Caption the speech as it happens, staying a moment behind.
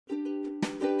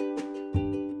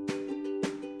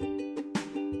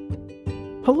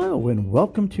Hello, and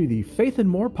welcome to the Faith and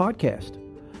More podcast.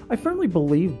 I firmly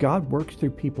believe God works through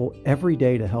people every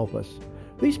day to help us.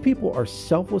 These people are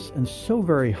selfless and so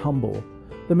very humble.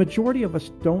 The majority of us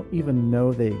don't even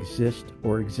know they exist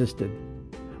or existed.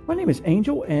 My name is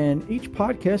Angel, and each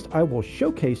podcast I will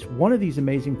showcase one of these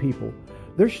amazing people.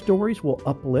 Their stories will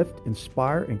uplift,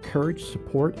 inspire, encourage,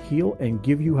 support, heal, and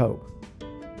give you hope.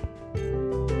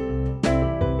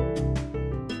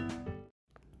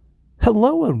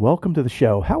 Hello and welcome to the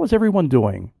show. How is everyone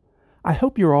doing? I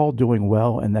hope you're all doing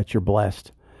well and that you're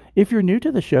blessed. If you're new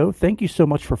to the show, thank you so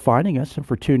much for finding us and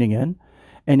for tuning in.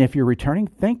 And if you're returning,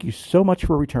 thank you so much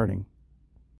for returning.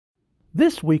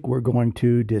 This week we're going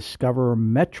to discover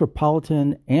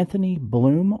Metropolitan Anthony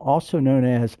Bloom, also known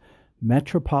as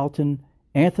Metropolitan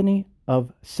Anthony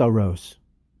of Saros.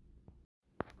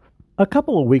 A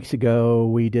couple of weeks ago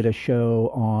we did a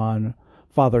show on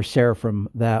Father Seraphim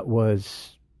that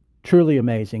was truly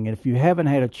amazing. And if you haven't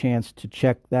had a chance to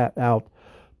check that out,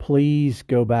 please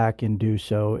go back and do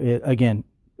so.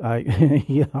 I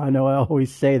know I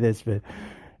always say this, but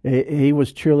he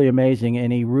was truly amazing.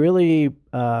 And he really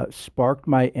sparked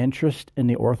my interest in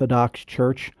the Orthodox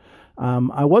Church.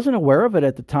 I wasn't aware of it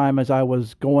at the time as I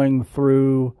was going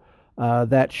through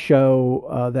that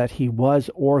show that he was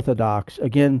Orthodox.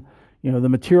 Again, the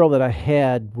material that I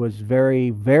had was very,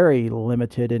 very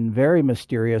limited and very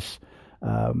mysterious.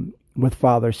 With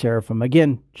Father Seraphim.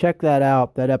 Again, check that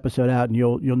episode out, and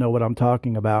you'll know what I'm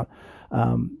talking about.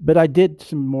 But I did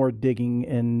some more digging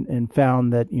and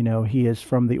found that, he is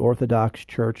from the Orthodox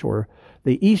Church, or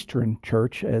the Eastern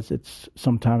Church, as it's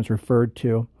sometimes referred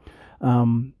to,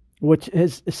 which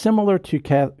is similar to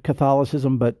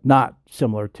Catholicism, but not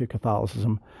similar to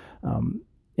Catholicism.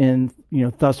 And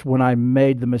thus, when I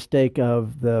made the mistake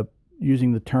of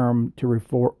using the term to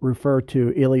refer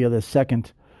to Ilya II,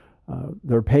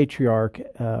 their patriarch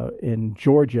in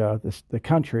Georgia, the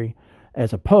country,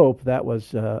 as a pope, that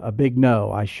was a big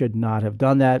no. I should not have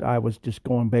done that. I was just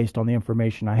going based on the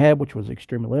information I had, which was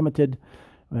extremely limited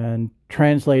and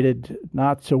translated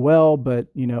not so well. But,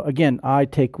 again, I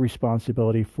take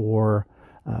responsibility for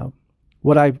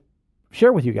what I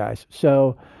share with you guys.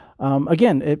 So,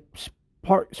 again, it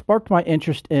sparked my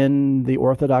interest in the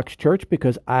Orthodox Church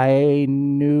because I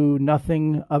knew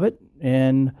nothing of it,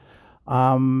 and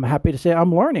I'm happy to say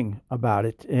I'm learning about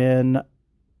it. And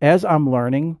as I'm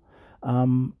learning,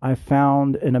 I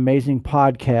found an amazing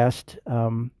podcast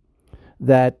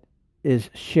that is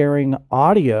sharing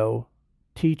audio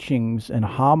teachings and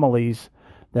homilies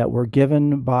that were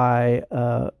given by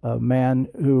a man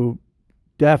who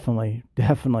definitely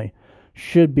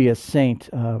should be a saint,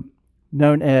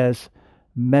 known as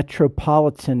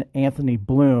Metropolitan Anthony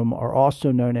Bloom, or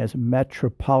also known as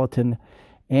Metropolitan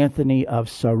Anthony of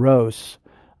Saros.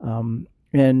 And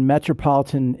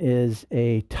Metropolitan is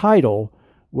a title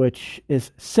which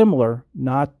is similar,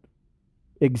 not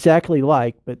exactly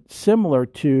like, but similar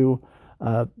to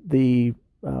the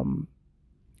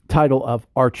title of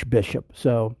Archbishop.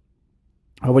 So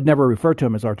I would never refer to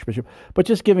him as Archbishop, but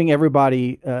just giving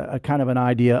everybody a kind of an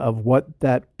idea of what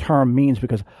that term means,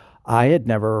 because I had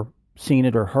never seen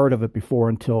it or heard of it before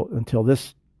until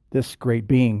this great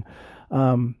being.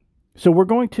 So we're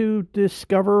going to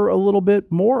discover a little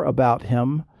bit more about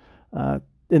him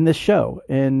in this show,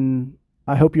 and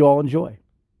I hope you all enjoy.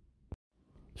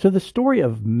 So the story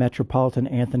of Metropolitan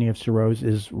Anthony of Saros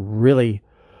is really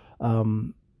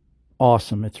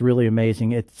awesome. It's really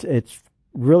amazing. It's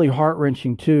really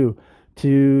heart-wrenching, too,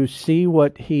 to see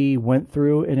what he went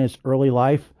through in his early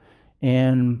life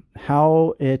and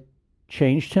how it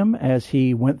changed him as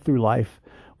he went through life.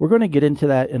 We're going to get into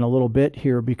that in a little bit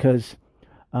here, because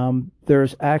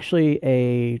there's actually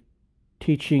a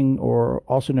teaching, or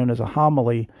also known as a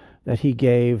homily, that he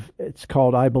gave. It's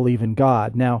called I Believe in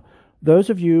God. Now, those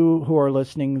of you who are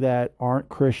listening that aren't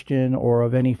Christian or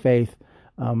of any faith,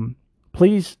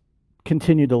 please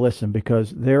continue to listen,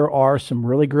 because there are some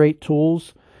really great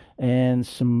tools and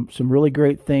some really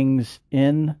great things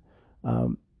in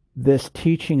this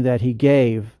teaching that he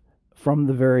gave from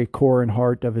the very core and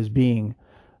heart of his being.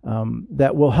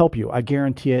 That will help you. I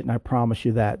guarantee it, and I promise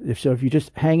you that. If you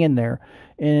just hang in there,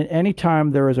 and anytime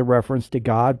there is a reference to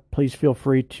God, please feel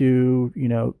free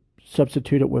to,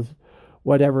 substitute it with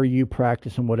whatever you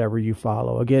practice and whatever you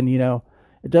follow. Again,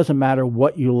 it doesn't matter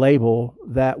what you label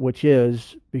that which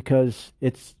is, because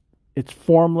it's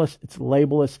formless, it's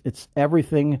labelless, it's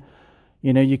everything.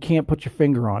 You can't put your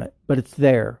finger on it, but it's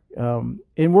there. And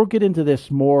we'll get into this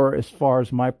more as far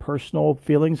as my personal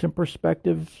feelings and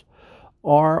perspectives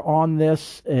are on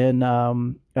this in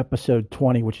episode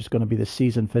 20, which is going to be the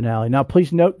season finale. Now,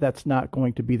 please note that's not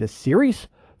going to be the series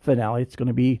finale. It's going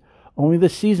to be only the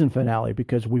season finale,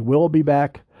 because we will be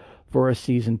back for a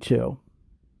season 2.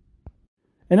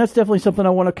 And that's definitely something I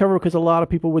want to cover, because a lot of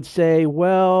people would say,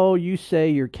 well, you say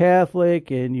you're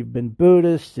Catholic and you've been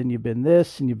Buddhist and you've been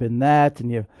this and you've been that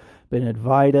and you've been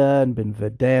Advaita and been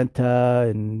Vedanta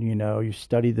and, you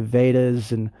study the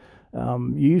Vedas, and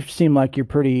you seem like you're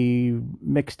pretty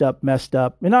mixed up, messed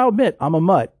up. And I'll admit, I'm a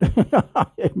mutt. I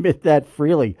admit that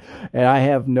freely. And I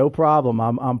have no problem.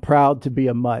 I'm proud to be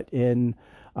a mutt. And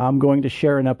I'm going to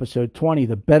share in episode 20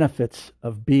 the benefits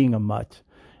of being a mutt.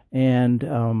 And,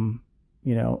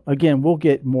 again, we'll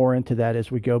get more into that as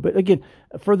we go. But again,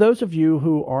 for those of you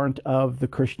who aren't of the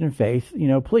Christian faith,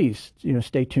 please,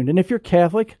 stay tuned. And if you're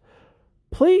Catholic,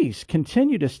 please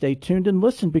continue to stay tuned and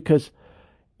listen, because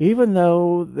even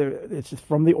though it's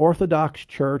from the Orthodox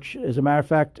Church, as a matter of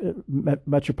fact,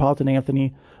 Metropolitan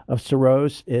Anthony of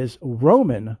Syros is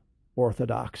Roman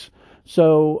Orthodox.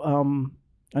 So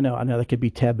I know that could be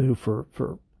taboo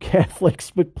for Catholics,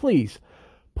 but please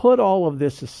put all of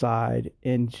this aside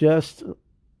and just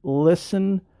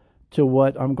listen to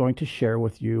what I'm going to share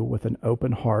with you with an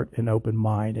open heart and open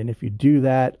mind. And if you do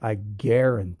that, I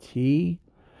guarantee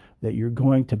that you're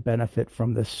going to benefit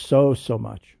from this so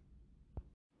much.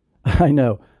 I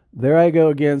know. There I go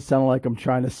again, sounding like I'm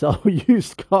trying to sell a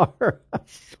used car. I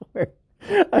swear.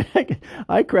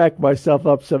 I crack myself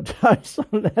up sometimes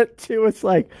on that too. It's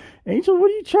like, Angel, what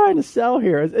are you trying to sell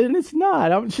here? And it's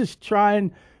not. I'm just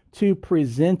trying to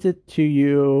present it to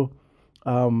you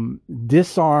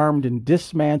disarmed and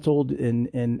dismantled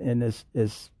and as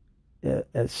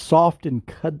soft and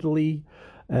cuddly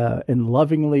and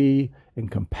lovingly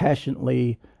and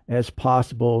compassionately as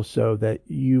possible, so that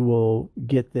you will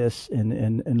get this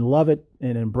and love it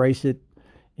and embrace it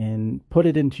and put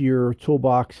it into your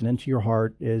toolbox and into your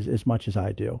heart as much as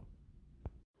I do.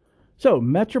 So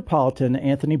Metropolitan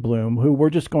Anthony Bloom, who we're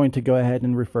just going to go ahead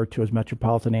and refer to as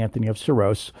Metropolitan Anthony of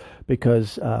Syros,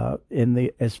 because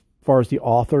as far as the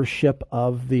authorship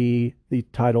of the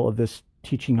title of this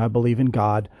teaching, I believe in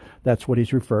God, that's what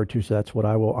he's referred to, so that's what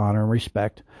I will honor and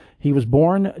respect. He was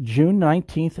born June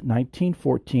 19th,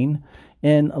 1914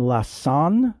 in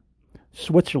Lausanne,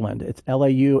 Switzerland. It's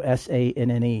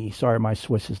Lausanne. Sorry, my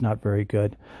Swiss is not very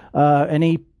good. And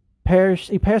he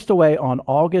passed away on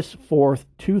August 4th,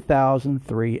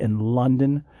 2003 in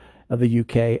London, the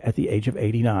UK, at the age of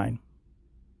 89.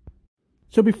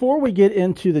 So before we get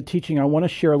into the teaching, I want to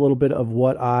share a little bit of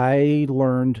what I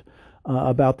learned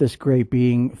about this great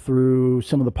being through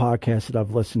some of the podcasts that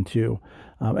I've listened to.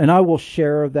 And I will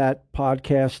share that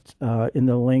podcast in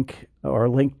the link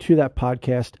to that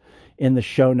podcast in the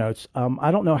show notes. I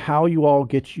don't know how you all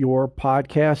get your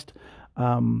podcast.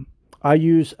 I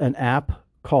use an app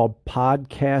called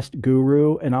Podcast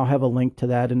Guru, and I'll have a link to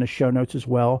that in the show notes as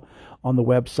well on the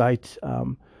website.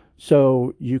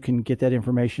 So you can get that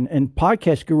information. And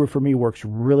Podcast Guru for me works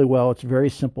really well. It's very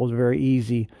simple. It's very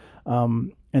easy.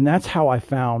 And that's how I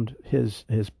found this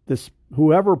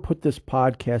whoever put this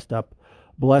podcast up.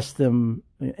 Bless them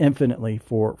infinitely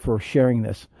for sharing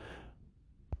this.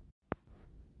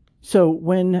 So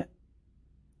when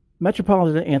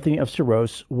Metropolitan Anthony of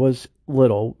Syros was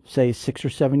little, say 6 or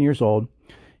 7 years old,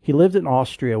 he lived in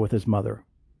Austria with his mother.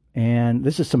 And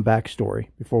this is some backstory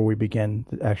before we begin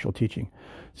the actual teaching.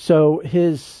 So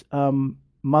his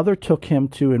mother took him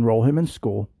to enroll him in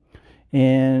school.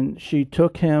 And she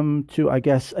took him to, I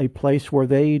guess, a place where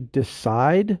they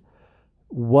decide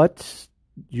what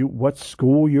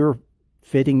school you're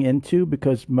fitting into,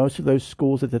 because most of those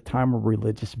schools at the time were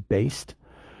religious based.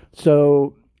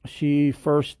 So she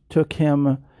first took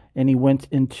him and he went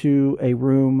into a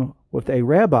room with a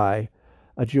rabbi,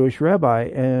 a Jewish rabbi,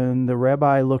 and the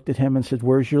rabbi looked at him and said,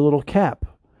 "Where's your little cap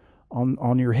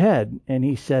on your head?" And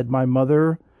he said, "My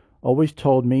mother always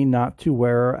told me not to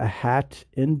wear a hat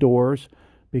indoors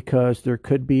because there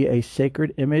could be a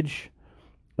sacred image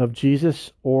of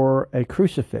Jesus or a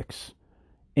crucifix."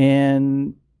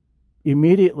 And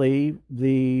immediately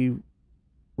the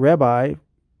rabbi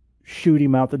shooed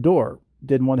him out the door.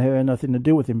 Didn't want to have nothing to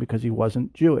do with him because he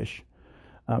wasn't Jewish.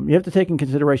 You have to take in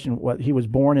consideration what he was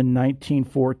born in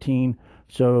 1914.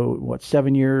 So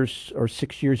 7 years or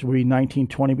 6 years would be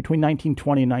 1920. Between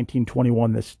 1920 and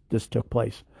 1921, this took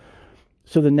place.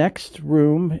 So the next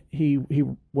room he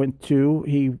went to,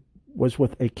 he was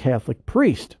with a Catholic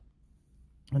priest.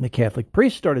 And the Catholic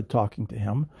priest started talking to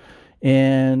him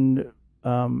and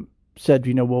said,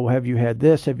 well, have you had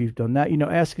this? Have you done that?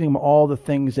 Asking him all the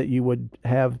things that you would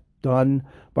have done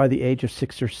by the age of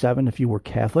 6 or 7 if you were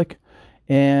Catholic.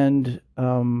 And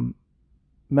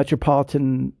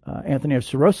Metropolitan Anthony of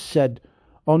Syros said,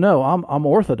 "Oh no, I'm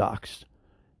Orthodox."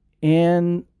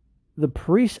 And the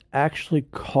priest actually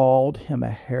called him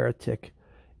a heretic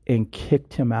and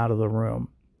kicked him out of the room.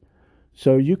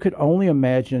 So you could only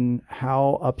imagine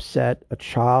how upset a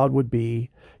child would be.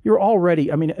 You're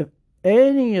already, I mean, if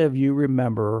any of you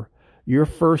remember your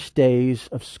first days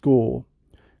of school,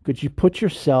 could you put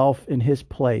yourself in his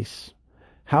place?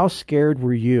 How scared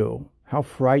were you? How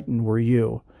frightened were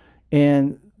you?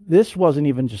 And this wasn't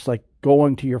even just like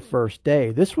going to your first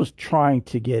day. This was trying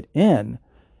to get in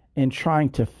and trying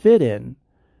to fit in.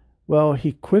 Well,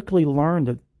 he quickly learned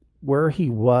that where he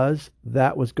was,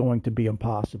 that was going to be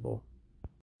impossible.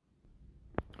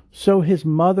 So his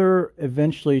mother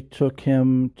eventually took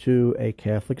him to a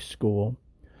Catholic school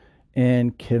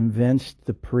and convinced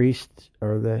the priest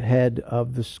or the head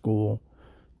of the school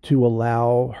to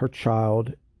allow her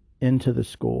child into the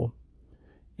school.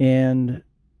 And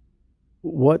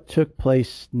what took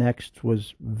place next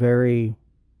was very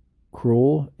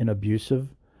cruel and abusive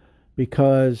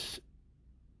because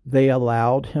they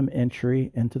allowed him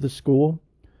entry into the school,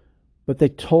 but they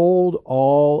told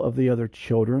all of the other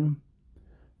children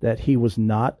that he was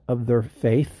not of their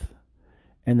faith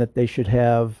and that they should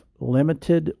have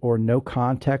limited or no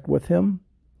contact with him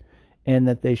and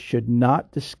that they should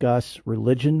not discuss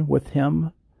religion with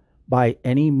him by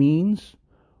any means,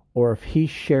 or if he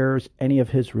shares any of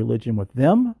his religion with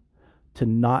them, to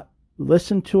not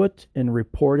listen to it and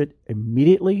report it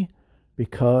immediately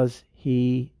because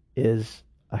he is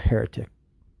a heretic.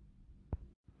 I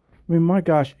mean, my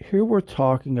gosh, here we're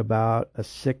talking about a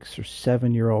 6 or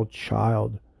 7 year old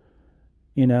child.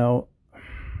 You know,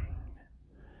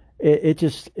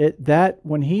 that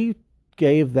when he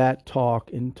gave that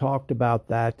talk and talked about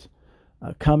that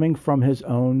coming from his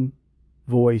own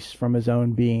voice, from his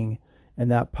own being,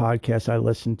 and that podcast I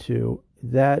listened to,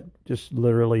 that just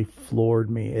literally floored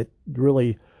me. It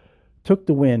really took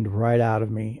the wind right out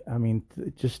of me. I mean,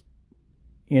 just,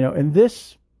 and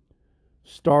this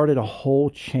started a whole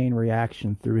chain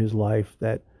reaction through his life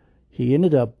that he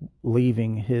ended up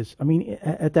leaving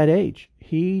at that age,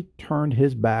 he turned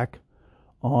his back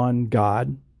on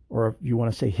God, or if you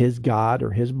want to say his God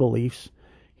or his beliefs,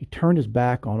 he turned his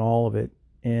back on all of it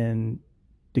and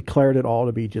declared it all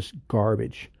to be just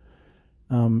garbage.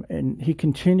 And he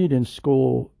continued in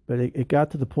school, but it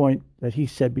got to the point that he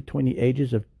said between the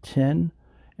ages of 10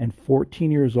 and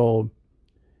 14 years old,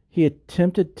 he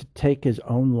attempted to take his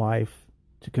own life,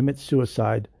 to commit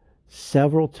suicide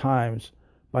several times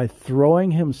by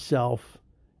throwing himself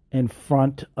in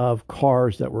front of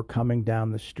cars that were coming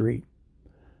down the street.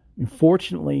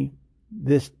 Unfortunately,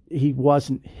 he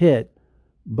wasn't hit,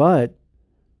 but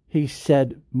he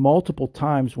said multiple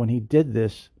times when he did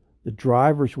this, the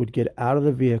drivers would get out of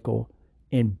the vehicle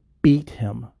and beat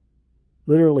him,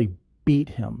 literally beat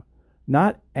him,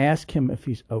 not ask him if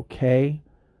he's okay,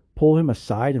 pull him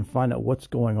aside and find out what's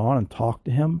going on and talk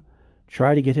to him,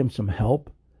 try to get him some help.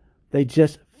 They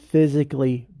just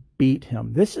physically beat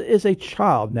him. This is a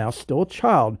child now, still a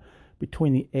child,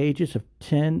 between the ages of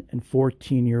 10 and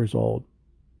 14 years old.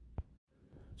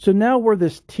 So now where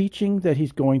this teaching that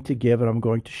he's going to give and I'm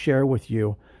going to share with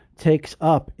you takes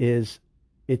up is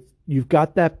you've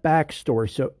got that backstory.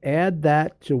 So add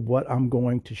that to what I'm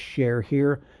going to share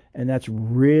here, and that's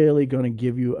really going to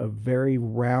give you a very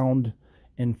round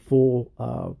and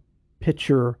full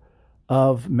picture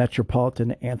of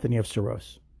Metropolitan Anthony of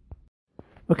Syros.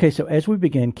 Okay, so as we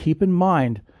begin, keep in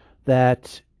mind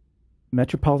that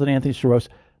Metropolitan Anthony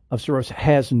of Syros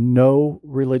has no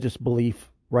religious belief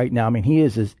right now. I mean, he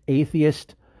is as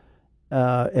atheist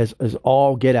as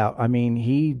all get out. I mean,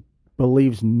 he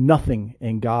believes nothing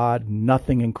in God,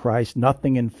 nothing in Christ,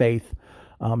 nothing in faith.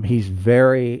 He's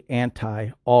very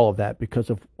anti all of that because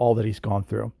of all that he's gone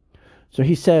through. So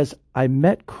he says, I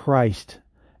met Christ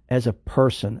as a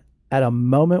person at a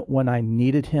moment when I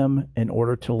needed him in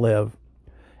order to live.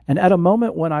 And at a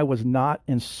moment when I was not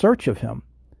in search of him,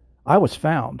 I was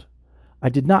found. I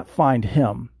did not find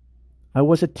him. I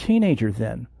was a teenager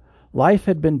then. Life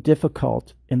had been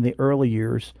difficult in the early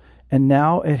years, and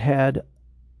now it had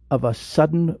of a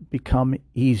sudden become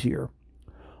easier.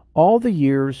 All the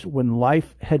years when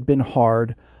life had been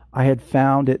hard, I had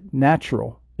found it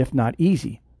natural, if not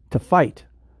easy, to fight.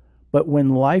 But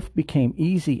when life became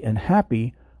easy and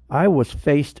happy, I was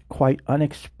faced quite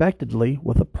unexpectedly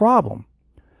with a problem.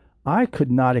 I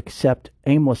could not accept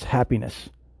aimless happiness.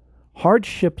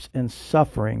 Hardships and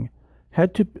suffering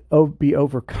had to be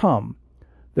overcome.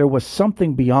 There was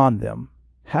something beyond them.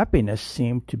 Happiness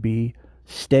seemed to be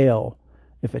stale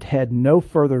if it had no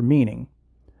further meaning.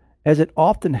 As it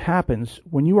often happens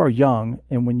when you are young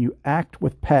and when you act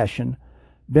with passion,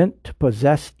 bent to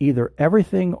possess either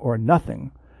everything or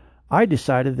nothing, I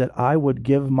decided that I would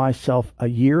give myself a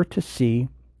year to see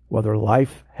whether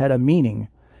life had a meaning,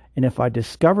 and if I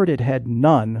discovered it had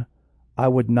none, I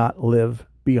would not live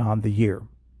beyond the year.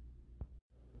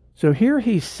 So here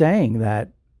he's saying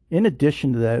that in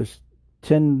addition to those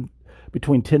 10,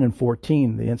 between 10 and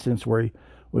 14, the incidents where he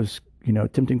was,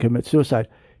 attempting to commit suicide,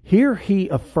 here he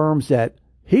affirms that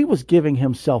he was giving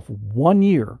himself 1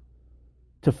 year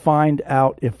to find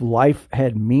out if life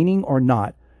had meaning or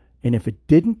not. And if it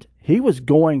didn't, he was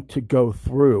going to go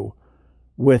through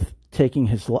with taking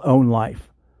his own life.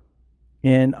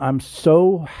 And I'm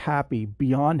so happy,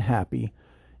 beyond happy,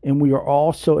 and we are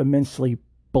all so immensely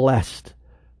blessed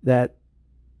that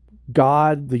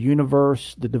God, the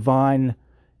universe, the divine,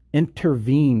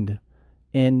 intervened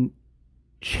and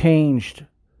changed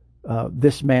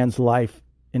this man's life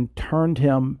and turned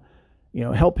him,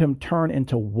 help him turn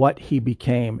into what he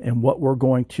became and what we're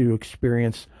going to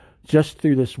experience just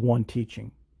through this one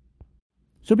teaching.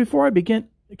 So before I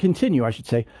continue,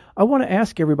 I want to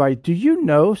ask everybody, do you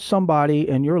know somebody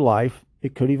in your life,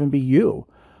 it could even be you,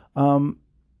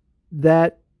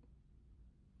 that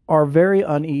are very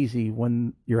uneasy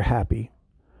when you're happy,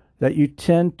 that you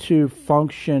tend to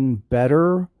function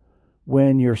better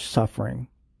when you're suffering?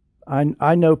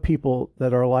 I know people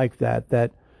that are like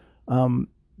that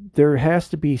there has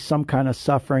to be some kind of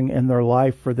suffering in their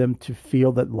life for them to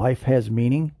feel that life has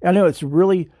meaning. I know it's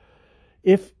really,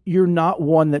 if you're not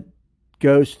one that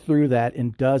goes through that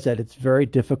and does that, it's very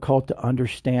difficult to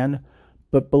understand.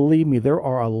 But believe me, there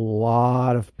are a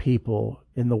lot of people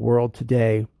in the world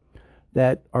today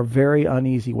that are very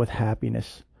uneasy with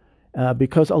happiness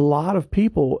because a lot of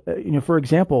people, for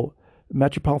example,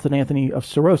 Metropolitan Anthony of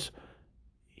Soros,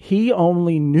 he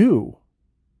only knew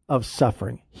of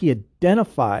suffering. He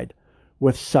identified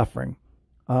with suffering.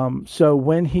 So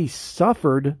when he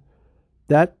suffered,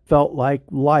 that felt like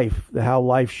life, how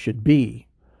life should be.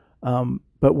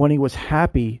 But when he was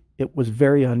happy, it was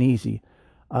very uneasy.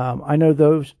 I know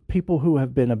those people who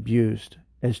have been abused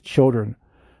as children,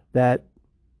 that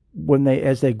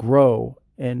as they grow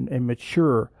and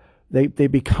mature, they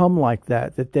become like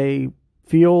that they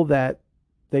feel that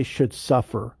they should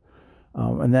suffer.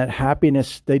 And that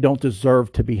happiness, they don't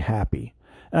deserve to be happy.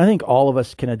 And I think all of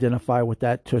us can identify with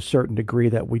that to a certain degree,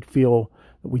 that we feel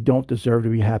that we don't deserve to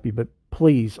be happy. But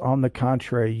please, on the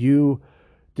contrary, you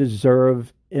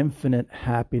deserve infinite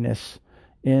happiness,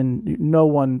 and no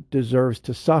one deserves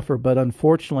to suffer. But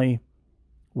unfortunately,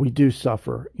 we do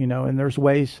suffer, and there's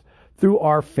ways through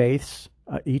our faiths.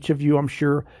 Each of you, I'm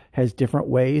sure, has different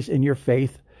ways in your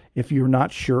faith. If you're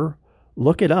not sure,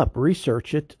 look it up,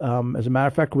 research it. As a matter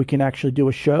of fact, we can actually do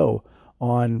a show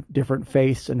on different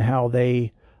faiths and how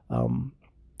they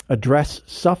address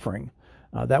suffering.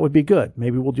 That would be good.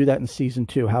 Maybe we'll do that in season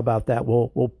 2. How about that?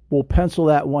 We'll pencil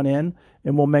that one in,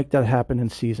 and we'll make that happen in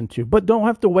season 2. But don't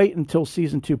have to wait until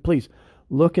season 2. Please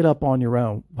look it up on your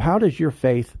own. How does your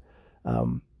faith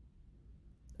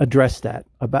address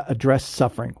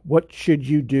suffering? What should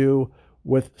you do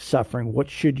with suffering? What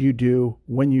should you do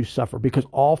when you suffer? Because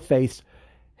all faiths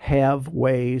have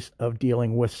ways of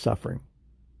dealing with suffering.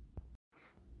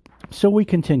 So we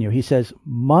continue. He says,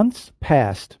 months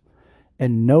passed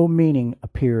and no meaning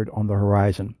appeared on the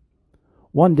horizon.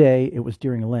 One day, it was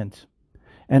during Lent,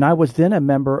 and I was then a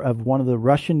member of one of the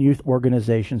Russian youth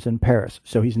organizations in Paris.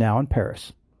 So he's now in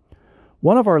Paris.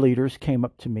 One of our leaders came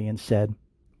up to me and said,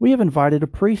 "We have invited a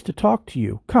priest to talk to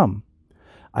you. Come."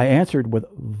 I answered with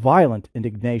violent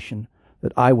indignation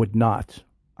that I would not.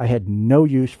 I had no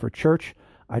use for church.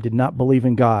 I did not believe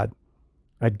in God.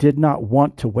 I did not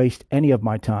want to waste any of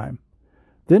my time.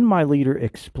 Then my leader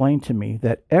explained to me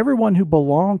that everyone who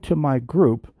belonged to my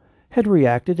group had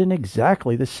reacted in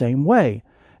exactly the same way,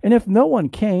 and if no one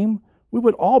came, we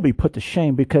would all be put to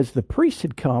shame because the priest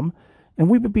had come, and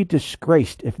we would be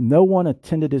disgraced if no one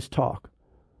attended his talk.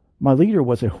 My leader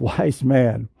was a wise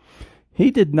man. He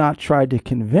did not try to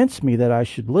convince me that I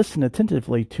should listen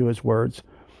attentively to his words,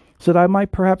 so that I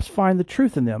might perhaps find the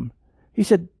truth in them. He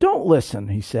said, "Don't listen,"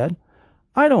 he said.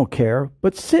 "I don't care,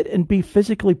 but sit and be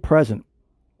physically present."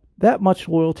 That much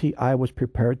loyalty I was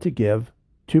prepared to give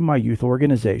to my youth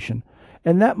organization,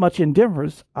 and that much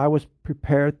indifference I was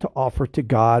prepared to offer to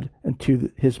God and to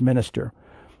his minister.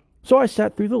 So I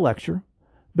sat through the lecture,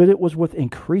 but it was with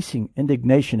increasing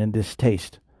indignation and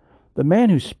distaste. The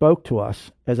man who spoke to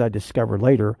us, as I discovered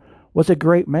later, was a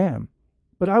great man,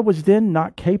 but I was then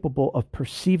not capable of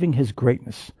perceiving his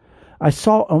greatness. I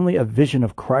saw only a vision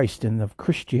of Christ and of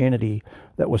Christianity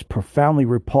that was profoundly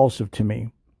repulsive to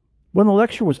me. When the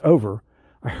lecture was over,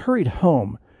 I hurried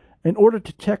home in order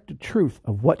to check the truth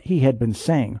of what he had been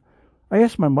saying. I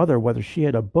asked my mother whether she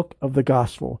had a book of the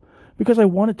gospel, because I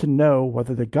wanted to know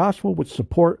whether the gospel would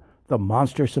support the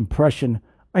monstrous impression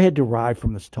I had derived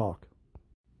from this talk.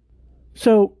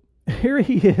 So here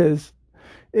he is,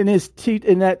 and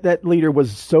and that leader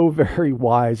was so very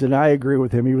wise, and I agree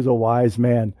with him. He was a wise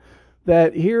man.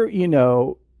 That here,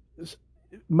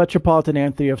 Metropolitan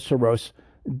Anthony of Syros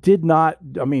did not,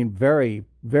 very,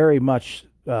 very much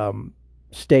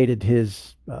stated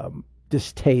his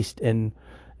distaste and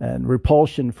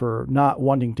repulsion for not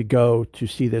wanting to go to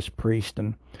see this priest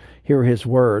and hear his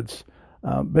words.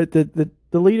 But the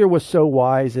leader was so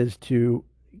wise as to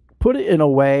put it in a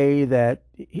way that,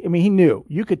 he knew.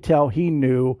 You could tell he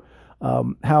knew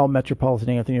how Metropolitan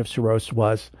Anthony of Syros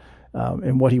was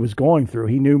and what he was going through.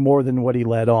 He knew more than what he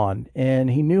let on. And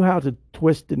he knew how to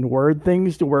twist and word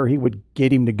things to where he would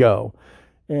get him to go.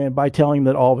 And by telling him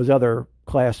that all of his other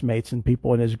classmates and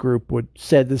people in his group would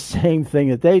said the same thing,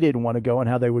 that they didn't want to go and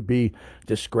how they would be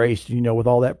disgraced, with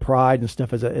all that pride and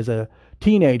stuff as a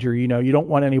teenager. You don't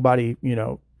want anybody,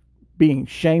 being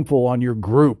shameful on your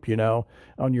group,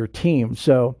 on your team.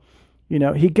 So,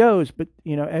 he goes, but,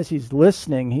 as he's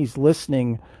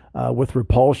listening with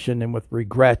repulsion and with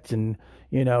regret. And,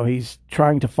 he's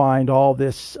trying to find all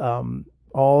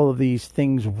of these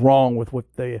things wrong with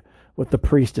what the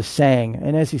priest is saying.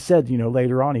 And as he said,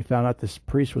 later on, he found out this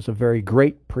priest was a very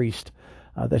great priest,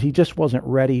 that he just wasn't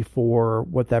ready for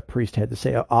what that priest had to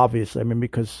say, obviously.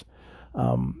 Because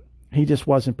he just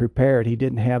wasn't prepared. He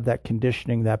didn't have that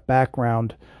conditioning, that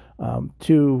background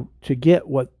to get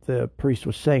what the priest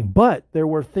was saying. But there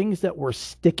were things that were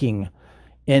sticking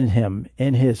in him,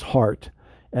 in his heart.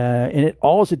 And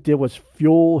all it did was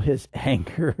fuel his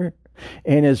anger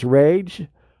and his rage.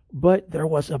 But there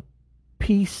was a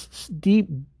peace deep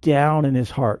down in his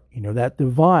heart, that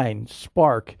divine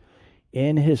spark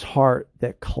in his heart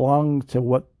that clung to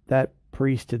what that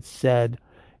priest had said,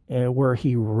 where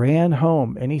he ran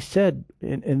home. And he said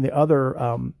in the other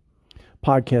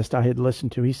podcast I had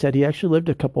listened to, he said he actually lived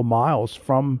a couple miles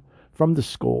from the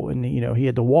school, and he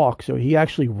had to walk, so he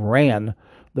actually ran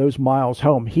those miles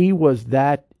home. He was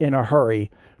that in a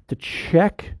hurry to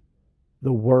check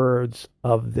the words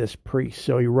of this priest.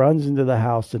 So he runs into the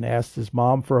house and asks his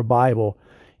mom for a Bible,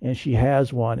 and she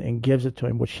has one and gives it to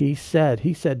him, which he said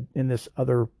in this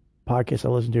other podcast I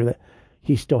listened to that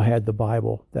he still had the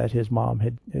Bible that his mom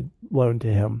had loaned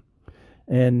to him.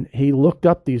 And he looked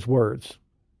up these words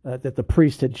that the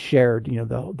priest had shared,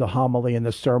 the homily and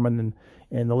the sermon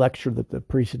and the lecture that the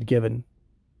priest had given,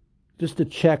 just to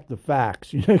check the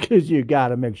facts, because you got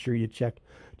to make sure you check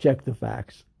the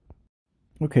facts.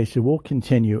 Okay, so we'll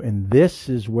continue, and this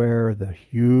is where the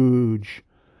huge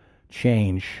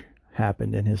change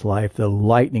happened in his life, the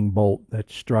lightning bolt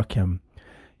that struck him.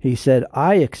 He said,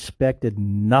 I expected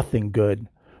nothing good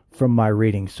from my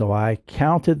reading, so I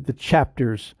counted the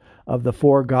chapters of the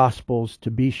 4 Gospels to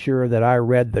be sure that I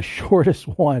read the shortest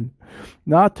one,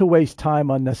 not to waste time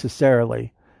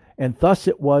unnecessarily. And thus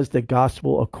it was the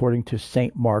Gospel according to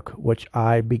St. Mark, which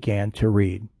I began to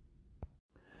read.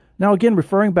 Now, again,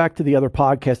 referring back to the other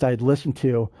podcast I had listened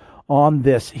to on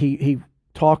this, he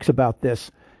talks about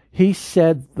this. He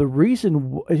said the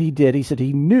reason he said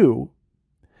he knew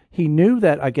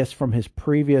that, I guess, from his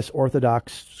previous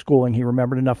Orthodox schooling, he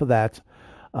remembered enough of that,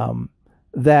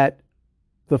 that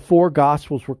the 4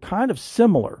 Gospels were kind of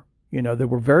similar. They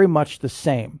were very much the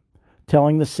same,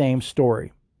 telling the same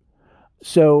story.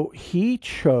 So he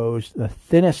chose the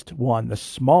thinnest one, the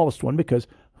smallest one, because,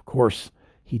 of course,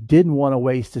 he didn't want to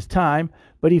waste his time,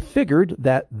 but he figured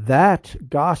that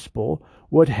gospel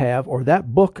would have, or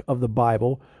that book of the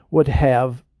Bible would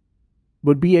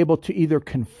be able to either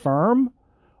confirm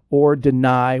or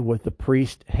deny what the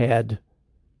priest had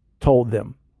told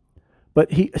them.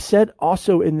 But he said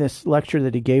also in this lecture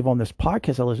that he gave on this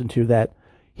podcast I listened to that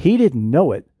he didn't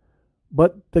know it,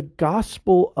 but the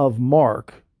Gospel of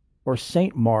Mark, or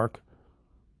St. Mark,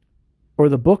 or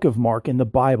the book of Mark in the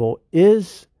Bible,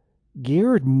 is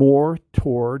geared more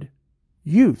toward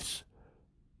youths,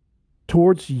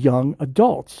 towards young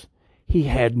adults. He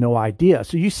had no idea.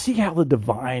 So you see how the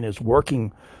divine is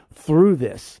working through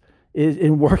this, is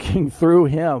in working through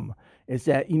him, is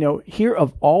that, here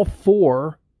of all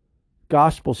 4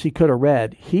 Gospels he could have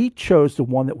read, he chose the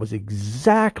one that was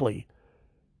exactly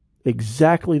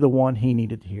the one he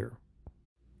needed to hear.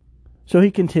 So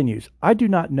he continues, I do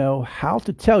not know how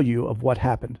to tell you of what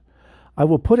happened. I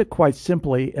will put it quite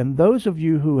simply, and those of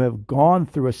you who have gone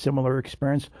through a similar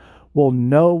experience will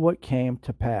know what came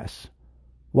to pass.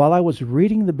 While I was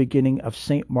reading the beginning of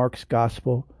St. Mark's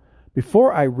Gospel,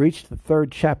 before I reached the 3rd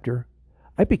chapter,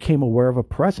 I became aware of a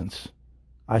presence.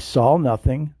 I saw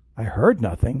nothing. I heard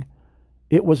nothing.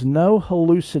 It was no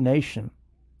hallucination.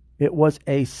 It was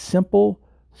a simple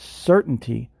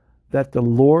certainty that the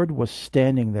Lord was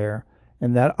standing there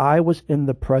and that I was in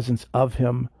the presence of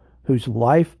him, whose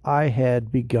life I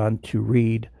had begun to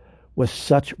read with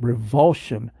such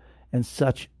revulsion and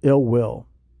such ill will.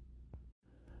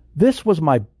 This was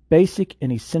my basic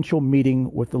and essential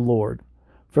meeting with the Lord.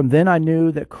 From then I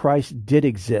knew that Christ did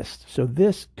exist. So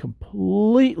this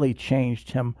completely changed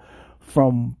him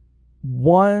from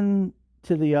one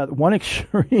to the other, one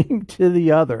extreme to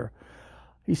the other.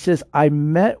 He says, I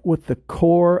met with the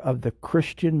core of the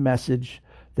Christian message,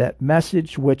 that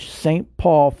message which St.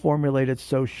 Paul formulated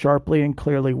so sharply and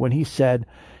clearly when he said,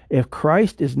 if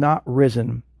Christ is not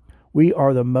risen, we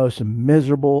are the most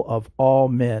miserable of all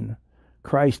men.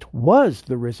 Christ was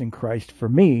the risen Christ for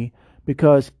me,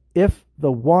 because if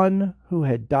the one who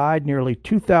had died nearly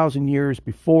 2,000 years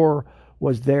before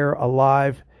was there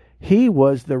alive, he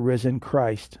was the risen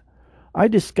Christ. I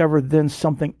discovered then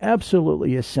something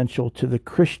absolutely essential to the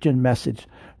Christian message,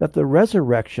 that the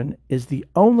resurrection is the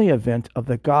only event of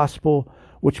the gospel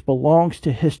which belongs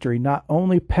to history, not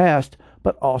only past,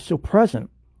 but also present.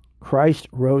 Christ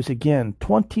rose again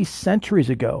 20 centuries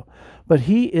ago, but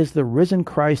he is the risen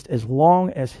Christ as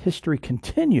long as history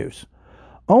continues.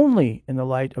 Only in the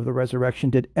light of the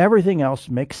resurrection did everything else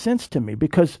make sense to me,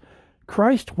 because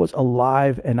Christ was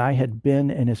alive and I had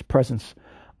been in his presence.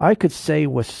 I could say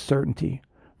with certainty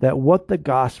that what the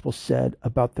gospel said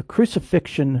about the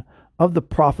crucifixion of the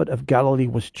prophet of Galilee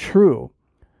was true.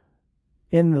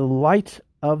 In the light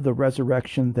of the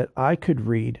resurrection, that I could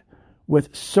read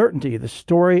with certainty the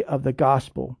story of the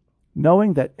gospel,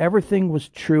 knowing that everything was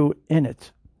true in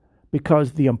it,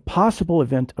 because the impossible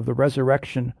event of the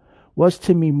resurrection was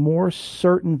to me more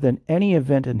certain than any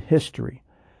event in history.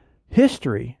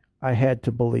 History, I had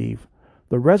to believe.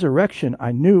 The resurrection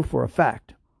I knew for a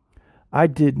fact. I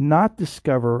did not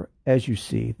discover, as you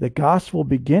see, the gospel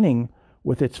beginning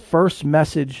with its first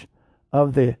message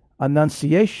of the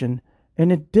Annunciation, and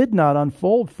it did not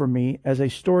unfold for me as a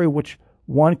story which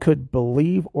one could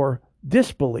believe or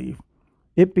disbelieve.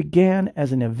 It began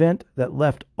as an event that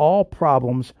left all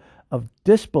problems of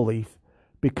disbelief,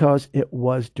 because it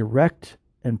was direct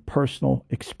and personal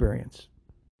experience.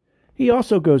 He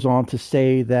also goes on to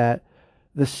say that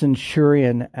the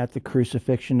centurion at the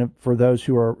crucifixion, for those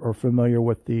who are familiar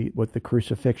with the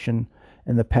crucifixion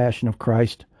and the passion of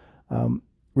Christ,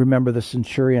 remember the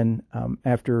centurion,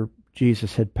 after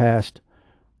Jesus had passed,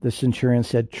 the centurion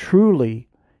said, truly,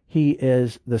 he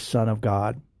is the Son of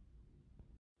God.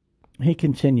 He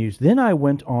continues, then I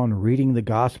went on reading the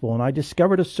gospel, and I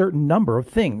discovered a certain number of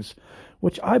things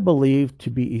which I believe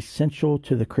to be essential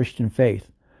to the Christian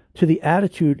faith, to the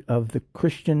attitude of the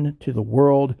Christian to the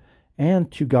world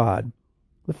and to God.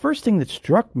 The first thing that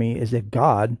struck me is that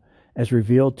God, as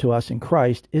revealed to us in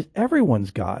Christ, is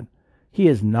everyone's God. He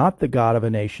is not the God of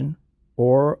a nation,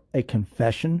 or a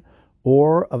confession,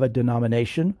 or of a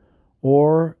denomination,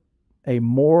 or a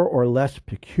more or less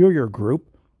peculiar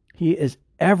group. He is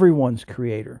everyone's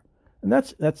creator. And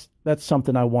that's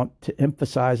something I want to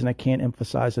emphasize, and I can't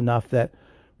emphasize enough, that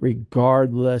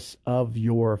regardless of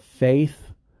your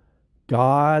faith,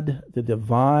 God, the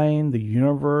divine, the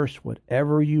universe,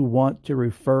 whatever you want to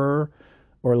refer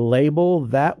or label,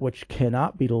 that which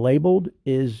cannot be labeled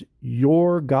is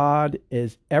your God,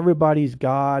 is everybody's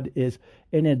God,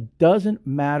 and it doesn't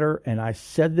matter. And I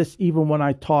said this even when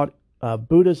I taught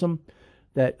Buddhism,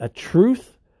 that a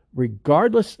truth,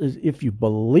 regardless if you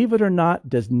believe it or not,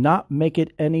 does not make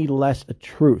it any less a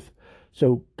truth.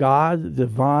 So God, the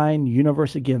divine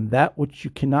universe, again, that which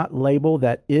you cannot label,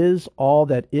 that is all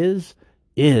that is.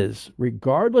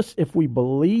 Regardless if we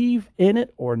believe in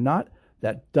it or not,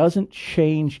 that doesn't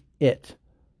change it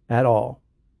at all.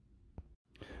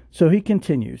 So he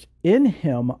continues, in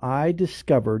him I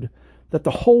discovered that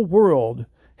the whole world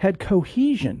had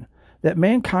cohesion, that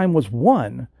mankind was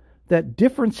one, that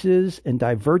differences and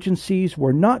divergencies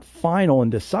were not final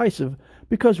and decisive,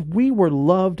 because we were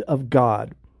loved of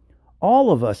God,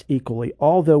 all of us equally,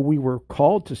 although we were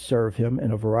called to serve him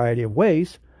in a variety of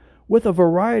ways, with a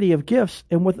variety of gifts,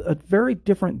 and with a very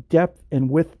different depth and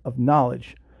width of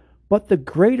knowledge. But the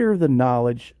greater the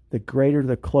knowledge, the greater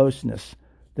the closeness,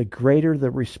 the greater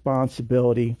the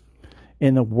responsibility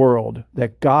in the world,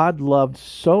 that God loved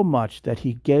so much that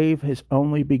he gave his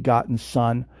only begotten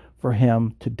Son for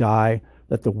him to die,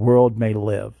 that the world may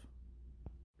live.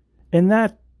 And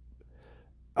that,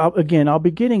 again, I'll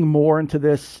be getting more into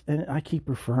this, and I keep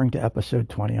referring to episode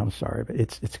 20. I'm sorry, but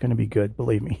it's going to be good,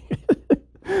 believe me.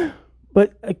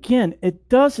 But again, it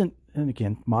doesn't, and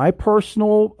again, my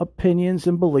personal opinions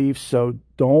and beliefs, so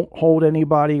don't hold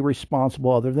anybody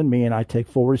responsible other than me, and I take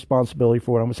full responsibility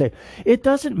for what I'm going to say. It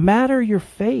doesn't matter your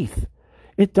faith.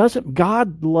 It doesn't.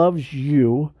 God loves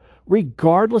you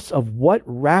regardless of what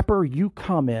wrapper you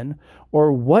come in,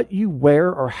 or what you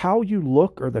wear, or how you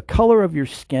look, or the color of your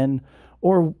skin,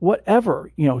 or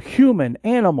whatever, human,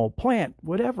 animal, plant,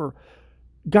 whatever.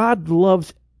 God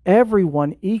loves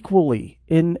everyone equally.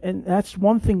 And that's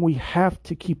one thing we have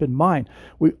to keep in mind.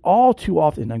 We all too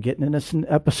often, I'm getting into this in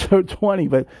episode 20,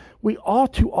 but we all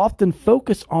too often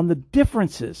focus on the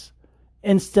differences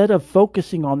instead of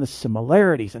focusing on the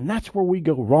similarities. And that's where we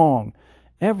go wrong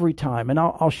every time. And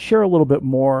I'll share a little bit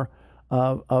more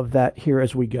of that here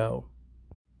as we go.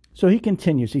 So he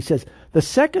continues. He says, the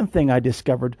second thing I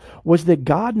discovered was that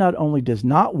God not only does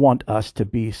not want us to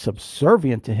be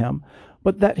subservient to him,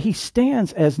 but that he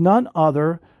stands as none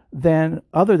other than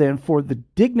for the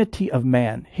dignity of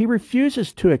man. He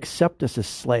refuses to accept us as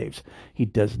slaves. He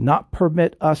does not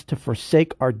permit us to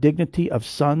forsake our dignity of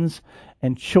sons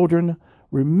and children.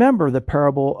 Remember the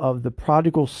parable of the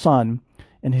prodigal son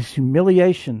and his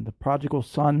humiliation. The prodigal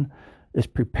son is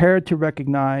prepared to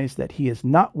recognize that he is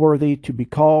not worthy to be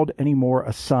called anymore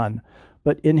a son,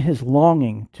 but in his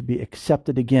longing to be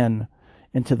accepted again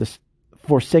into the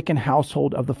forsaken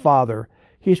household of the Father,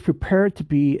 he is prepared to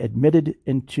be admitted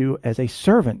into as a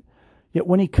servant. Yet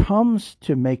when he comes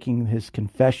to making his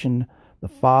confession, the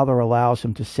Father allows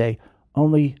him to say,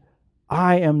 only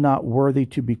I am not worthy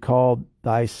to be called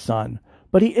thy son.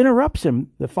 But he interrupts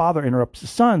him. The Father interrupts the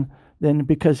Son, then,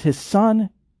 because his son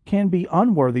can be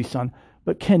unworthy son,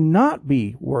 but cannot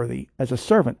be worthy as a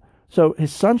servant. So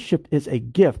his sonship is a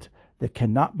gift that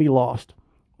cannot be lost,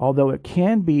 although it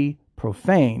can be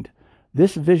profaned.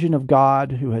 This vision of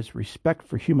God, who has respect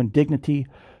for human dignity,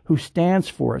 who stands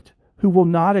for it, who will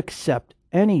not accept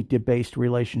any debased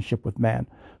relationship with man,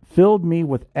 filled me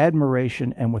with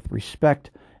admiration and with respect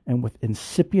and with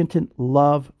incipient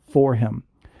love for him.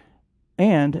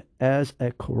 And as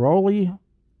a corollary,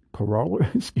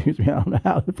 excuse me, I don't know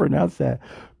how to pronounce that.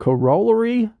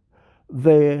 Corollary,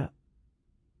 the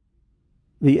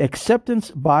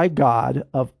acceptance by God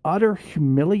of utter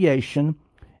humiliation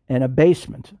and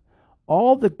abasement.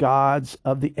 All the gods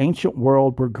of the ancient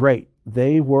world were great.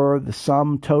 They were the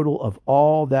sum total of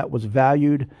all that was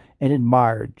valued and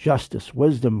admired: justice,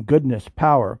 wisdom, goodness,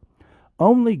 power.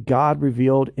 Only God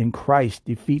revealed in Christ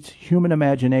defeats human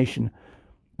imagination,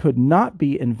 could not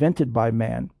be invented by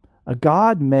man. A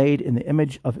God made in the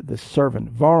image of the servant,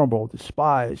 vulnerable,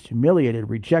 despised, humiliated,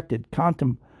 rejected,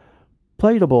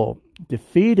 contemptible,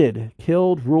 defeated,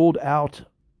 killed, ruled out,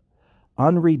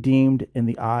 unredeemed in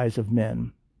the eyes of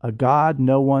men. A God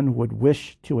no one would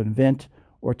wish to invent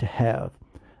or to have.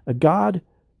 A God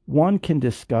one can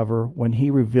discover when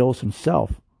he reveals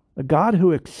himself. A God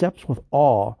who accepts with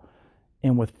awe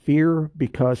and with fear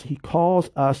because he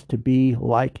calls us to be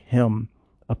like him,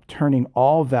 upturning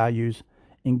all values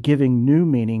and giving new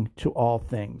meaning to all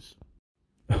things.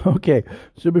 Okay,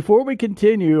 so before we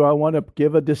continue, I want to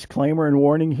give a disclaimer and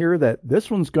warning here that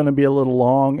this one's going to be a little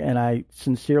long, and I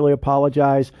sincerely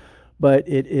apologize, but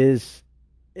it is,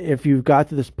 if you've got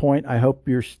to this point, I hope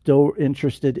you're still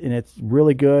interested, and it's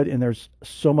really good, and there's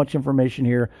so much information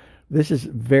here. This is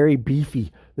very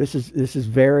beefy. This is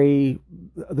very,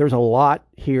 there's a lot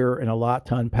here and a lot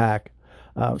to unpack.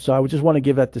 So I would just want to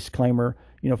give that disclaimer.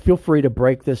 Feel free to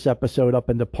break this episode up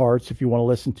into parts if you want to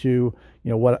listen to,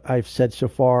 what I've said so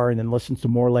far and then listen to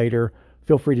more later.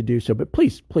 Feel free to do so, but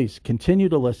please continue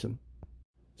to listen.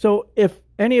 So if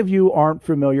any of you aren't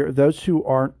familiar, those who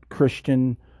aren't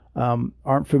Christian,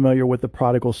 aren't familiar with the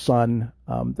prodigal son,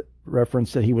 the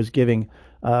reference that he was giving,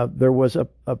 there was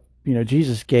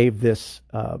Jesus gave this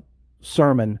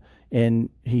sermon, and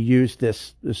he used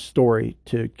this story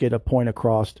to get a point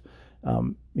across.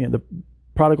 The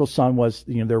prodigal son was,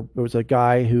 there was a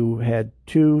guy who had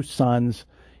two sons,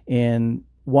 and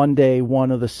one day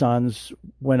one of the sons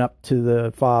went up to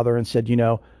the father and said,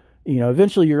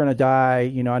 eventually you're going to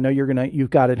die. I know you've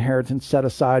got inheritance set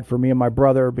aside for me and my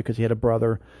brother, because he had a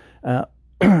brother.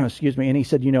 Excuse me. And he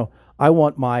said, I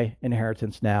want my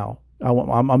inheritance now.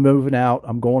 I'm moving out.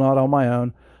 I'm going out on my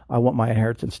own. I want my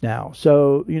inheritance now.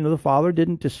 So, the father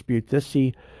didn't dispute this.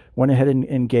 He went ahead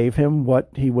and gave him what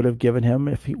he would have given him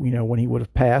if he, when he would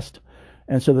have passed.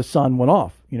 And so the son went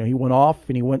off. He went off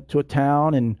and he went to a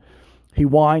town, and he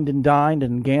wined and dined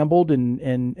and gambled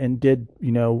and did,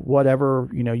 whatever,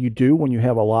 you do when you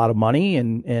have a lot of money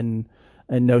and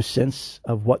no sense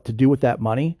of what to do with that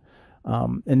money,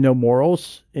 and no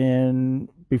morals. And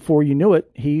before you knew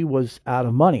it, he was out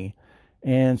of money.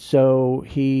 And so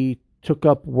he took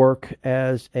up work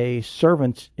as a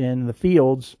servant in the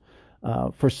fields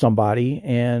for somebody,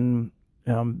 and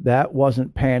that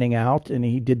wasn't panning out, and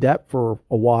he did that for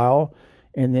a while,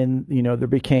 and then there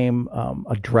became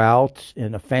a drought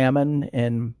and a famine,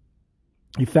 and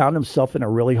he found himself in a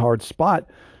really hard spot,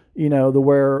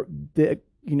 where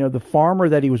the farmer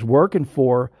that he was working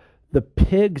for, the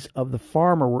pigs of the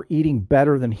farmer were eating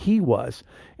better than he was.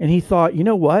 And he thought, you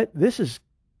know what? This is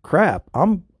crap.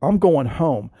 I'm going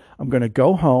home. I'm going to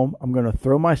go home. I'm going to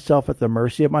throw myself at the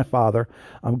mercy of my father.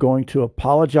 I'm going to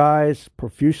apologize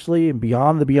profusely and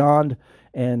beyond the beyond,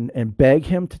 and beg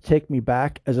him to take me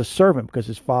back as a servant, because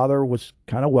his father was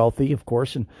kind of wealthy, of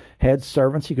course, and had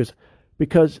servants. He goes,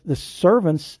 because the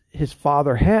servants his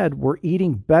father had were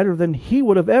eating better than he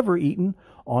would have ever eaten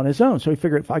on his own. So he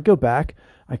figured, if I go back,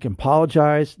 I can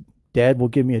apologize. Dad will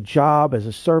give me a job as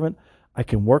a servant. I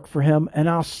can work for him, and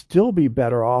I'll still be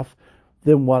better off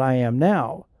than what I am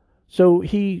now. So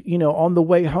he, on the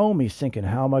way home, he's thinking,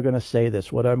 how am I going to say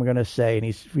this? What am I going to say? And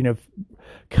he's,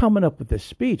 coming up with this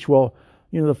speech. Well,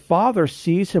 the father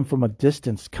sees him from a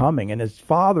distance coming, and his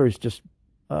father is just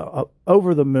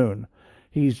over the moon.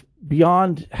 He's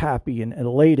beyond happy and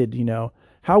elated.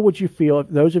 How would you feel, if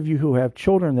those of you who have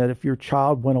children, that if your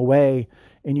child went away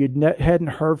and you hadn't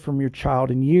heard from your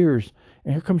child in years,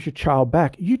 and here comes your child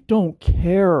back, you don't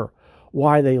care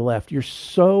why they left. You're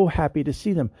so happy to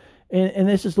see them. And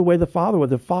this is the way the father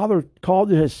was. The father called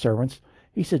to his servants.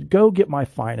 He said, go get my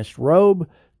finest robe,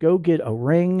 go get a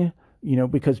ring,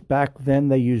 because back then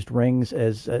they used rings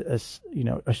as a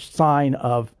sign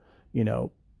of,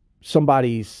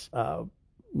 somebody's,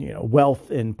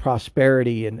 wealth and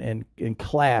prosperity and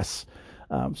class.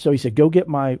 So he said, go get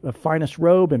my finest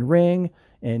robe and ring,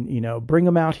 and, bring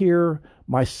him out here.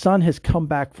 My son has come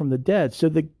back from the dead. So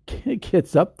the kid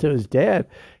gets up to his dad.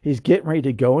 He's getting ready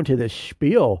to go into this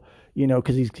spiel,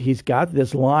 because he's got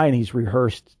this line he's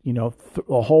rehearsed,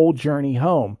 the whole journey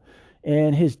home.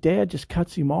 And his dad just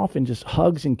cuts him off and just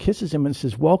hugs and kisses him and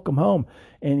says, welcome home.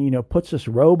 And, puts this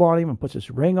robe on him and puts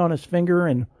this ring on his finger.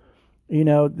 And,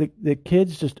 the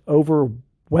kid's just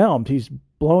overwhelmed. He's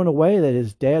blown away that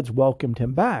his dad's welcomed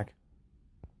him back.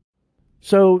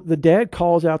 So the dad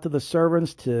calls out to the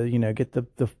servants to, get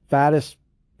the fattest,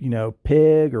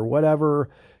 pig or whatever,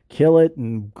 kill it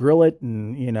and grill it.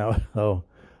 And, oh,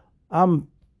 I'm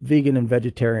vegan and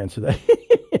vegetarian, so that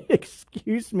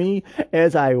excuse me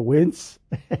as I wince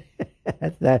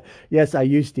at that. Yes, I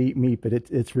used to eat meat, but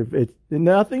it's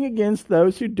nothing against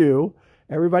those who do.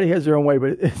 Everybody has their own way,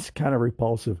 but it's kind of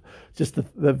repulsive, just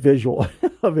the visual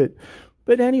of it.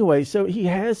 But anyway, so he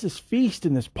has this feast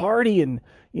and this party, and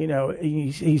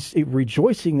he's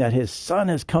rejoicing that his son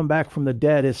has come back from the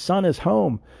dead. His son is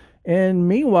home. And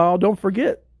meanwhile, don't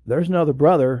forget, there's another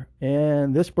brother,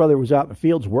 and this brother was out in the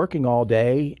fields working all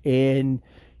day, and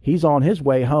he's on his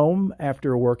way home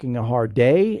after working a hard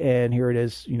day, and here it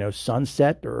is,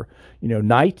 sunset or,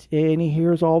 night, and he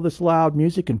hears all this loud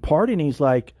music and party, and he's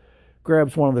like,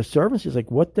 grabs one of the servants. He's like,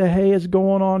 what the hey is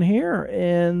going on here?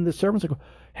 And the servant's like,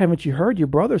 haven't you heard? Your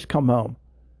brother's come home.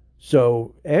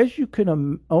 So as you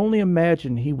can only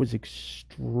imagine, he was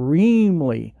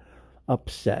extremely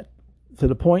upset, to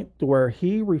the point where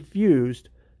he refused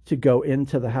to go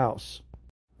into the house.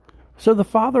 So the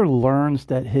father learns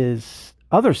that his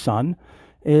other son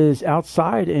is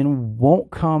outside and won't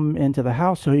come into the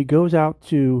house. So he goes out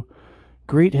to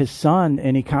greet his son,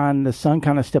 and the son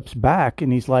kind of steps back,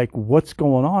 and he's like, what's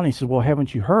going on? He says, well,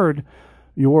 haven't you heard?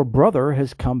 Your brother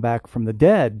has come back from the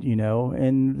dead,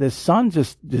 and the son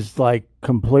just like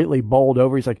completely bowled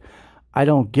over. He's like, I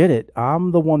don't get it.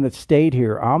 I'm the one that stayed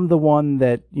here. I'm the one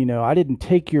that, I didn't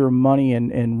take your money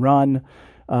and run.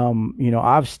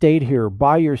 I've stayed here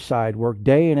by your side, worked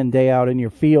day in and day out in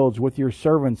your fields with your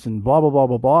servants, and blah, blah, blah,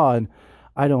 blah, blah. And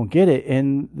I don't get it.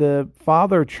 And the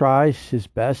father tries his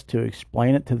best to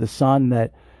explain it to the son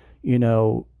that,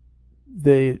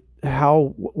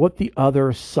 what the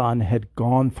other son had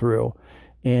gone through,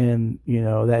 and,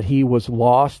 that he was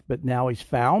lost, but now he's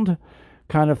found,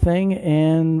 kind of thing.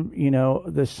 And,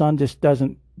 the son just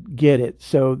doesn't get it.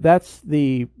 So that's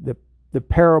the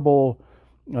parable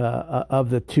of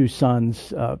the two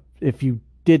sons, if you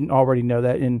didn't already know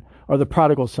that, or the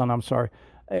prodigal son, I'm sorry.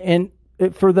 And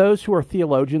for those who are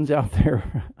theologians out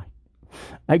there,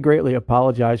 I greatly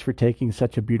apologize for taking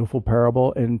such a beautiful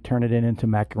parable and turn it into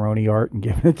macaroni art and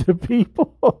giving it to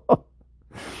people.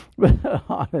 But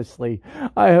honestly,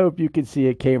 I hope you can see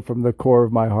it came from the core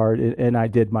of my heart, and I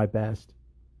did my best.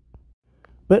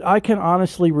 But I can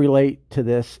honestly relate to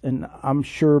this, and I'm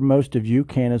sure most of you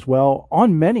can as well,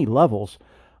 on many levels.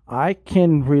 I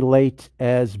can relate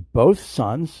as both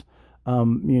sons.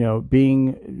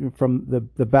 Being from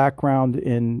the background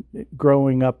in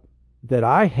growing up that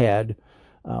I had,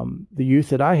 the youth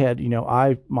that I had,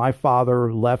 my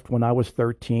father left when I was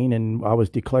 13 and I was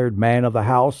declared man of the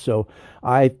house. So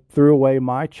I threw away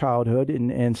my childhood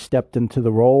and stepped into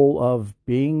the role of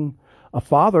being a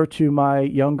father to my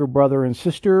younger brother and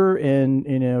sister,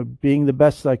 and, being the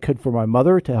best I could for my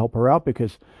mother to help her out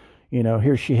because,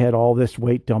 here she had all this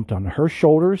weight dumped on her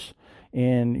shoulders,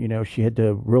 and, she had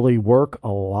to really work a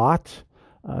lot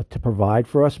to provide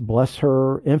for us. Bless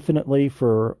her infinitely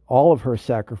for all of her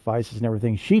sacrifices and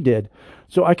everything she did.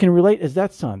 So I can relate as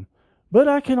that son. But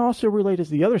I can also relate as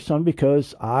the other son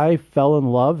because I fell in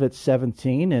love at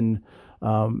 17 and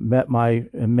met my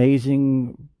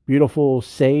amazing, beautiful,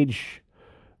 sage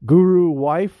guru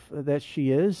wife that she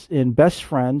is and best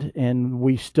friend. And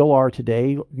we still are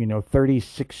today,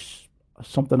 36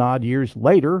 something odd years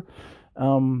later.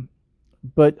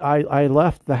 But I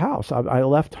left the house. I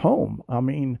left home. I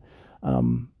mean,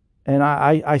 and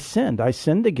I sinned. I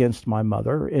sinned against my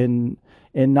mother, and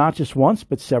not just once,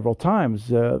 but several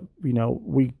times.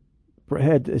 We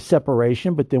had a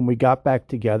separation, but then we got back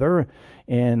together,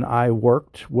 and I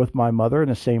worked with my mother in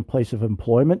the same place of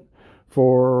employment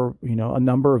for a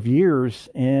number of years.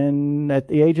 And at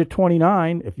the age of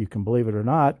 29, if you can believe it or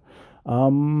not,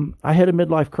 I had a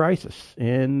midlife crisis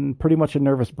and pretty much a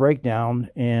nervous breakdown.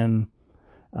 And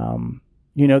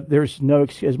there's no,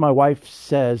 as my wife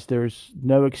says, there's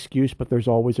no excuse, but there's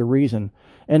always a reason.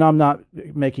 And I'm not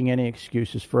making any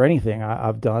excuses for anything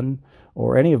I've done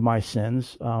or any of my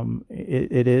sins.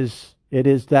 It is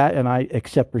that, and I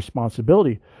accept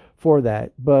responsibility for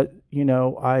that. But,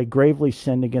 I gravely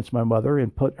sinned against my mother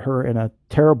and put her in a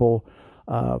terrible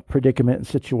predicament and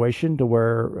situation to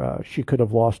where she could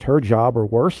have lost her job or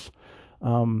worse.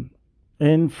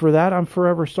 And for that, I'm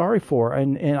forever sorry for.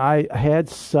 And I had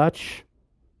such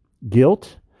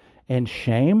guilt and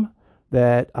shame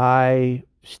that I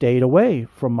stayed away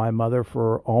from my mother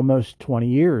for almost 20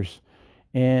 years.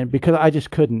 And because I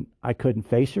couldn't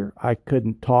face her. I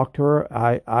couldn't talk to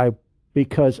her.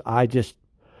 Because I just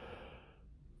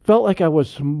felt like I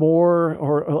was more,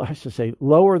 or I should say,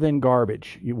 lower than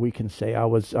garbage. We can say I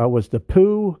was the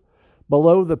poo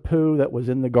below the poo that was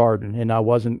in the garden, and I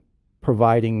wasn't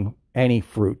providing any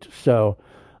fruit. So,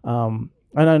 and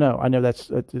I know that's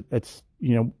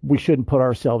we shouldn't put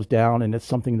ourselves down, and it's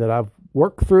something that I've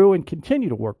worked through and continue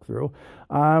to work through.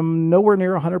 I'm nowhere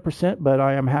near 100%, but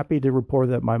I am happy to report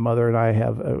that my mother and I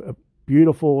have a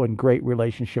beautiful and great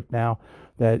relationship now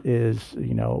that is,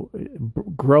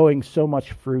 growing so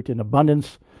much fruit in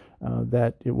abundance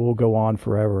that it will go on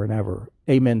forever and ever.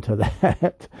 Amen to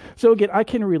that. So again, I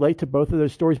can relate to both of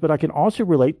those stories, but I can also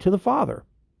relate to the father.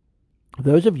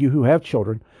 Those of you who have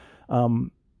children,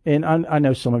 and I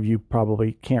know some of you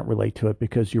probably can't relate to it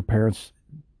because your parents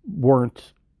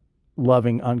weren't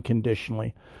loving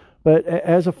unconditionally. But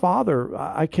as a father,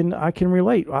 I can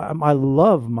relate. I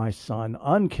love my son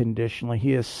unconditionally.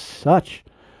 He is such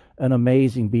an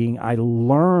amazing being. I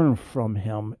learn from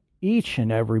him each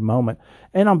and every moment,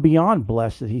 and I'm beyond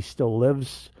blessed that he still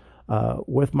lives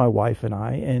with my wife and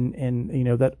I, and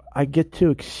that I get to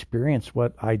experience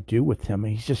what I do with him.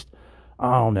 And he's just,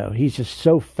 I don't know, he's just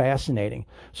so fascinating.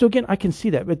 So again, I can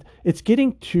see that, but it's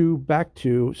getting back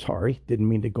to, sorry, didn't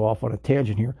mean to go off on a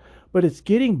tangent here, but it's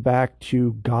getting back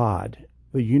to God,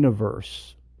 the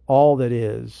universe, all that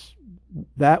is,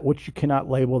 that which you cannot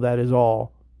label, that is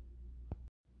all.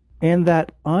 And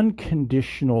that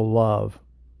unconditional love,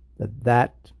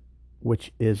 that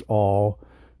which is all,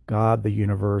 God, the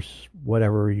universe,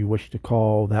 whatever you wish to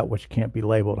call that which can't be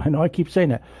labeled. I know I keep saying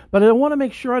that, but I want to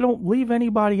make sure I don't leave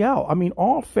anybody out. I mean,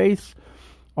 all faiths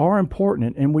are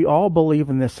important, and we all believe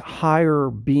in this higher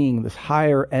being, this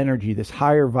higher energy, this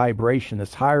higher vibration,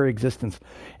 this higher existence.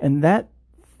 And that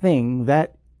thing,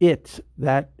 that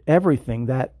everything,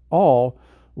 that all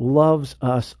loves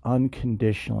us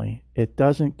unconditionally. It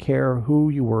doesn't care who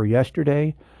you were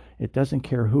yesterday. It doesn't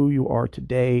care who you are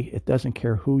today. It doesn't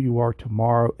care who you are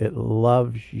tomorrow. It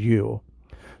loves you.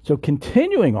 So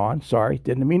continuing on, sorry,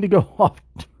 didn't mean to go off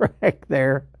track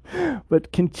there,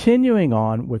 but continuing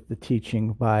on with the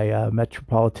teaching by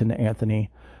Metropolitan Anthony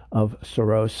of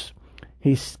Soros,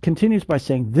 he continues by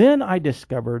saying, "Then I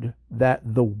discovered that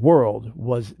the world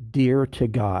was dear to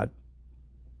God,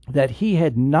 that he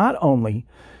had not only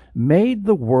made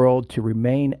the world to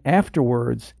remain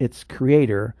afterwards its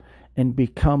creator and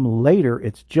become later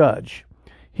its judge.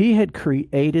 He had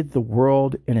created the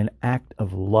world in an act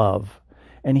of love,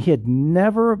 and he had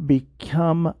never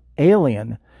become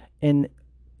alien and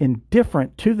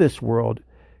indifferent to this world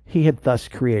he had thus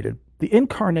created. The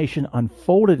incarnation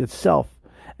unfolded itself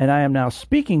And I am now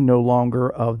speaking no longer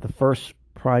of the first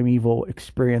primeval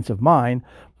experience of mine,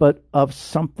 but of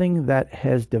something that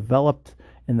has developed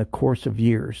in the course of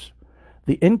years.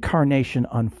 The incarnation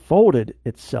unfolded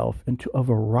itself into a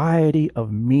variety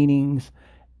of meanings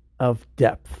of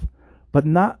depth, but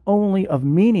not only of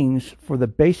meanings, for the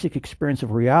basic experience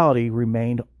of reality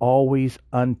remained always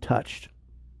untouched.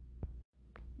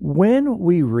 When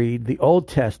we read the Old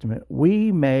Testament,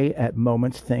 we may at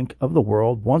moments think of the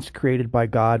world once created by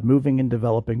God moving and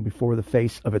developing before the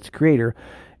face of its Creator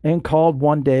and called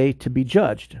one day to be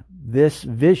judged. This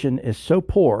vision is so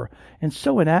poor and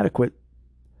so inadequate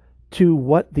to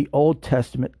what the Old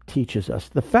Testament teaches us.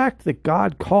 The fact that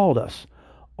God called us,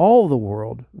 all the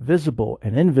world, visible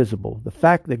and invisible, the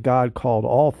fact that God called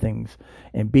all things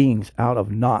and beings out of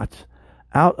naught,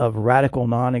 out of radical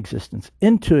non-existence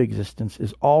into existence,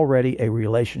 is already a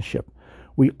relationship.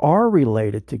 We are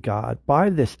related to God by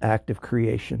this act of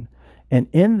creation, and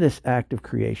in this act of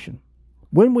creation,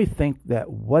 when we think that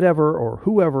whatever or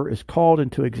whoever is called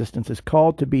into existence is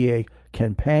called to be a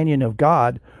companion of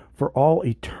God for all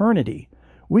eternity,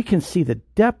 we can see the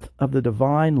depth of the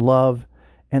divine love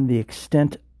and the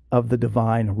extent of the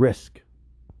divine risk.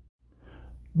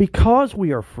 Because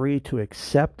we are free to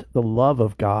accept the love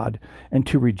of God and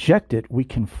to reject it, we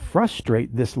can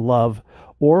frustrate this love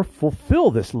or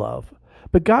fulfill this love.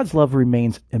 But God's love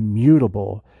remains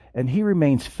immutable, and He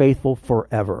remains faithful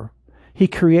forever. He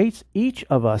creates each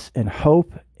of us in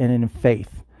hope and in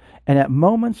faith. And at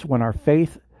moments when our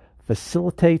faith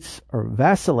vacillates,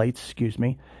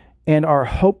 and our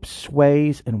hope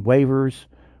sways and wavers,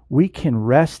 we can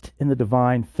rest in the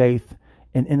divine faith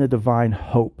and in the divine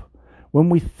hope. When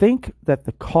we think that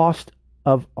the cost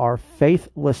of our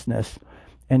faithlessness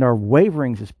and our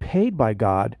waverings is paid by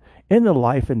God in the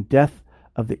life and death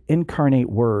of the incarnate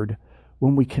Word,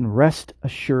 when we can rest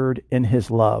assured in His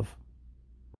love.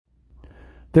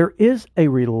 There is a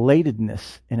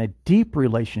relatedness and a deep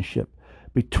relationship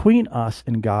between us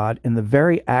and God in the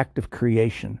very act of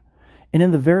creation and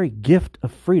in the very gift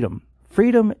of freedom.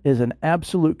 Freedom is an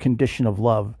absolute condition of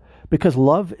love, because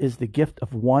love is the gift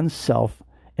of oneself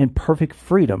in perfect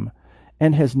freedom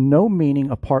and has no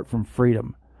meaning apart from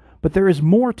freedom. But there is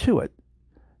more to it.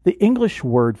 The English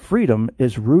word freedom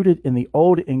is rooted in the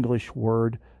Old English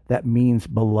word that means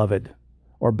beloved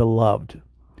or beloved.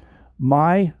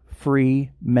 My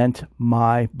free meant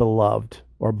my beloved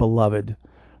or beloved.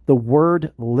 The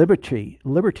word liberty,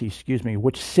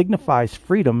 which signifies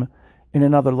freedom in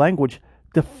another language,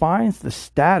 defines the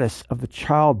status of the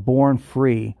child born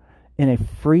free in a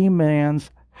free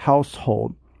man's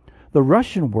household. The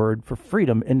Russian word for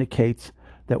freedom indicates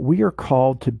that we are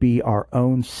called to be our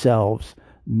own selves,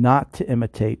 not to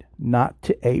imitate, not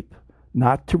to ape,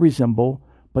 not to resemble,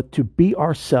 but to be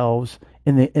ourselves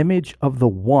in the image of the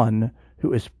one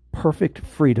who is perfect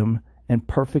freedom and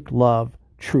perfect love,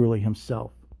 truly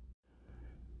Himself.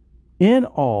 In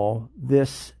all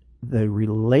this, the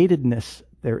relatedness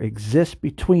there exists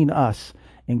between us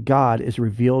and God is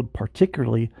revealed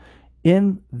particularly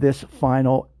in this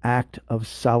final act of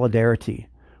solidarity,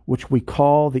 which we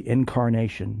call the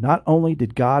incarnation. Not only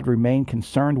did God remain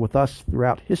concerned with us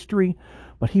throughout history,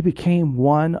 but He became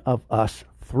one of us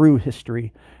through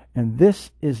history. And this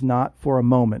is not for a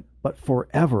moment, but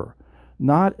forever,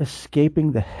 not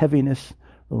escaping the heaviness,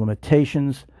 the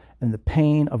limitations, and the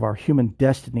pain of our human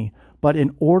destiny, but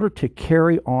in order to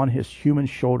carry on His human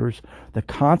shoulders the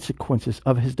consequences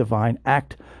of His divine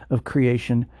act of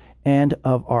creation and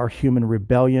of our human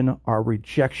rebellion, our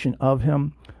rejection of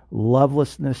Him,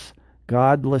 lovelessness,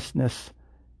 godlessness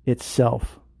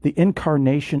itself. The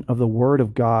incarnation of the Word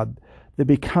of God, the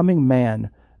becoming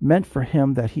man, meant for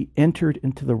Him that He entered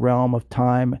into the realm of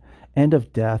time and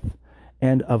of death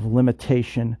and of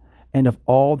limitation and of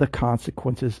all the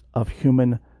consequences of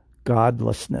human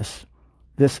godlessness.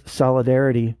 This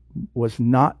solidarity was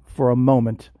not for a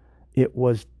moment, it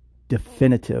was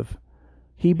definitive.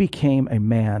 He became a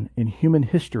man in human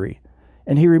history,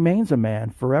 and He remains a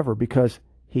man forever because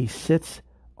He sits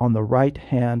on the right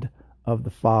hand of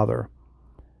the Father.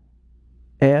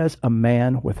 As a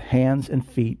man with hands and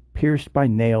feet pierced by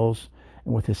nails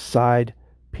and with his side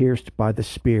pierced by the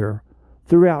spear,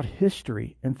 throughout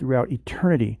history and throughout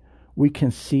eternity, we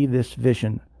can see this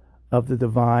vision of the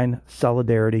divine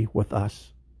solidarity with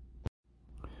us.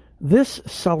 This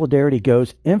solidarity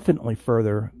goes infinitely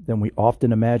further than we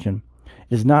often imagine.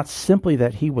 It is not simply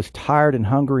that He was tired and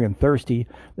hungry and thirsty,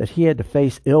 that He had to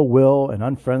face ill will and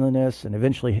unfriendliness and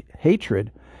eventually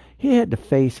hatred. He had to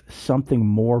face something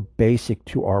more basic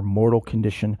to our mortal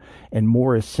condition and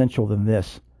more essential than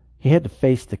this. He had to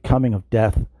face the coming of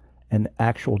death and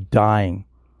actual dying.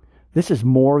 This is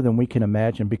more than we can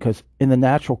imagine because in the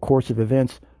natural course of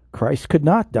events, Christ could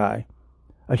not die.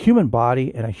 A human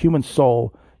body and a human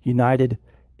soul united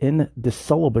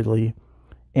indissolubly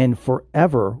and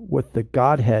forever with the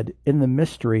Godhead in the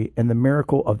mystery and the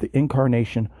miracle of the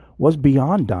incarnation was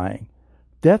beyond dying.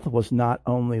 Death was not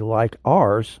only like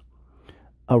ours,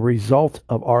 a result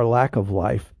of our lack of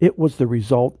life, it was the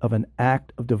result of an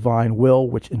act of divine will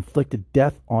which inflicted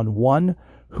death on one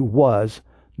who was,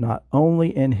 not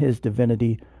only in his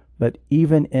divinity, but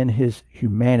even in his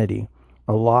humanity,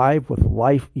 alive with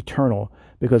life eternal,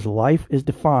 because life is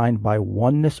defined by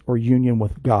oneness or union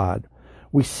with God.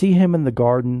 We see him in the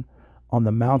garden on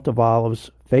the Mount of Olives,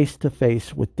 face to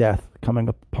face with death coming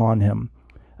upon him,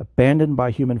 abandoned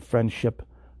by human friendship,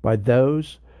 by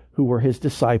those who were his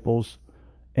disciples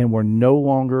and were no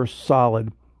longer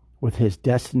solid with his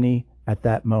destiny at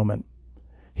that moment.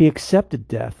 He accepted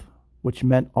death, which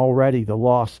meant already the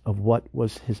loss of what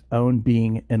was his own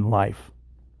being in life.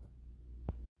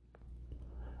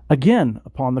 Again,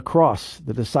 upon the cross,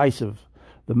 the decisive,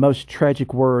 the most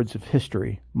tragic words of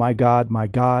history, my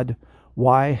God,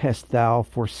 why hast thou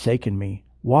forsaken me?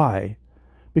 Why?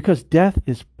 Because death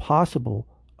is possible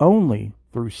only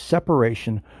through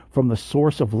separation from the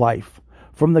source of life,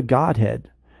 from the Godhead.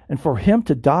 And for him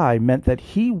to die meant that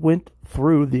he went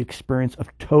through the experience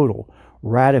of total,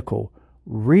 radical,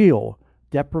 real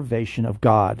deprivation of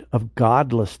God, of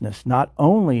godlessness, not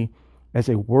only as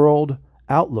a world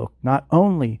outlook, not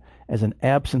only as an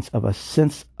absence of a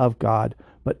sense of God,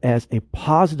 but as a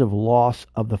positive loss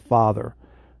of the Father.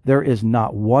 There is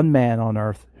not one man on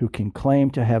earth who can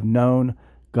claim to have known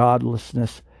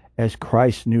godlessness as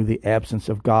Christ knew the absence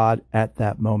of God at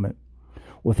that moment,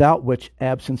 without which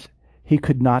absence he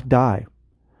could not die.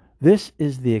 This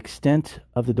is the extent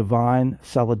of the divine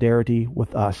solidarity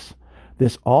with us.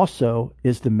 This also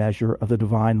is the measure of the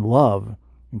divine love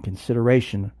and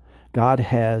consideration God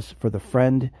has for the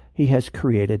friend he has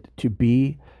created to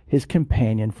be his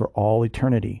companion for all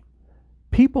eternity.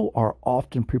 People are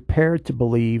often prepared to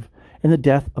believe in the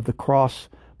death of the cross,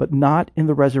 but not in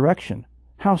the resurrection.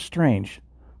 How strange!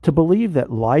 To believe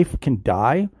that life can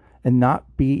die and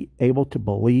not be able to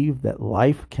believe that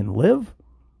life can live?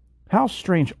 How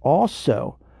strange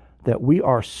also that we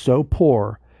are so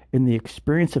poor in the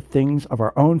experience of things of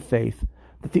our own faith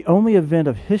that the only event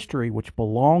of history which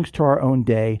belongs to our own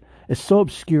day is so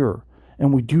obscure,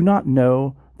 and we do not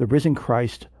know the risen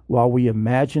Christ while we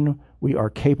imagine we are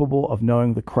capable of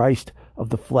knowing the Christ of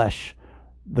the flesh,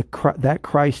 that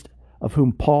Christ of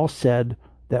whom Paul said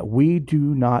that we do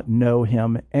not know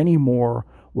him any more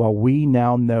while we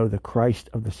now know the Christ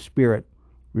of the Spirit,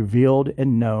 revealed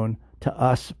and known to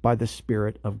us by the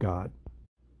Spirit of God.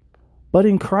 But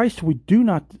in Christ we do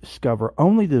not discover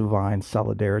only the divine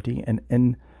solidarity and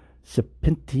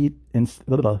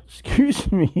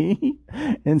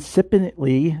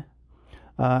incipently,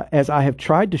 as I have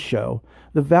tried to show,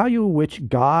 the value which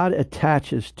God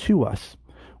attaches to us.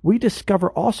 We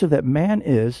discover also that man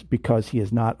is, because he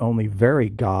is not only very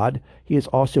God, he is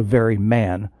also very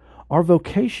man. Our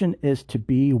vocation is to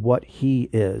be what he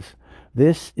is.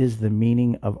 This is the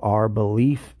meaning of our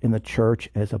belief in the church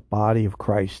as a body of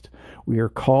Christ. We are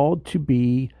called to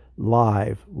be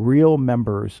live, real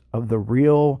members of the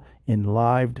real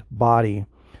enlived body,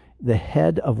 the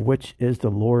head of which is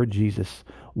the Lord Jesus,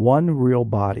 one real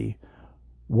body.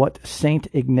 What Saint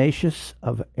Ignatius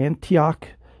of Antioch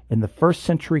in the first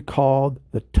century called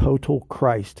the total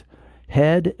Christ,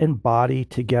 head and body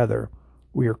together.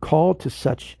 We are called to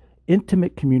such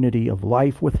intimate community of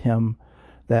life with him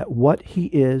that what he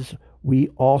is, we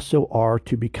also are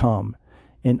to become.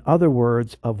 In other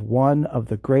words, of one of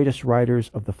the greatest writers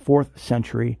of the 4th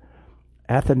century,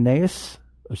 Athanasius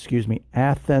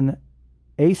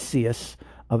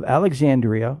of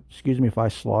Alexandria, excuse me if I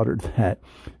slaughtered that,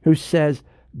 who says,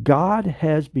 God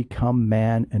has become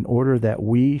man in order that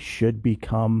we should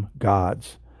become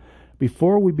gods.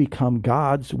 Before we become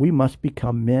gods, we must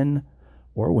become men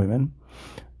or women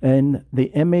in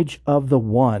the image of the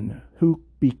one who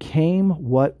became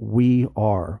what we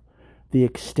are. The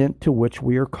extent to which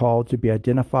we are called to be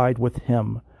identified with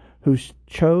him who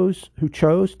chose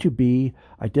to be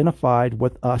identified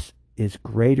with us is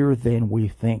greater than we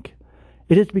think.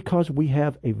 It is because we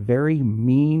have a very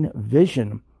mean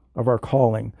vision of our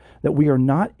calling that we are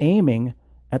not aiming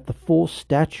at the full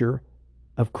stature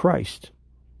of Christ.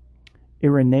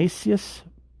 Irenaeus,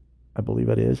 I believe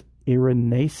it is,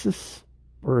 Irenaeus,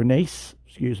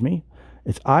 excuse me.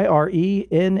 It's Irenaeus.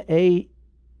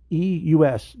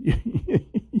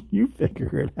 You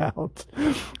figure it out.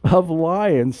 Of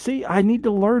Lyons. See, I need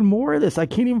to learn more of this. I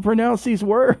can't even pronounce these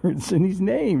words and these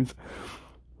names.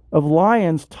 of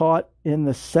Lyons taught in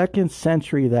the 2nd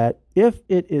century that if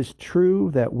it is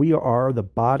true that we are the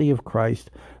body of Christ,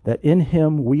 that in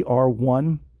him we are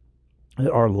one,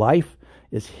 that our life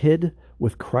is hid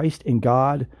with Christ in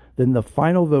God, then the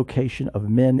final vocation of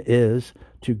men is,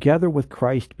 together with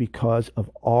Christ because of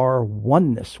our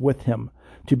oneness with him,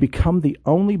 to become the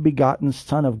only begotten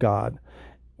Son of God,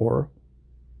 or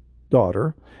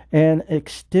daughter, an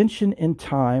extension in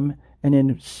time and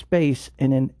in space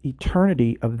and in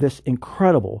eternity of this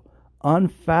incredible,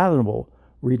 unfathomable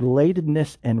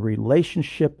relatedness and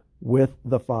relationship with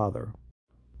the Father.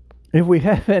 If we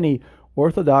have any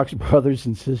Orthodox brothers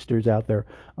and sisters out there,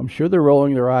 I'm sure they're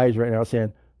rolling their eyes right now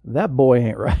saying, that boy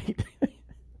ain't right.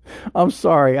 I'm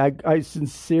sorry. I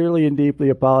sincerely and deeply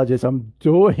apologize. I'm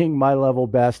doing my level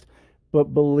best,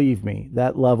 but believe me,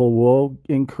 that level will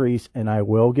increase and I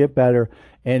will get better.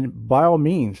 And by all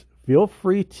means, feel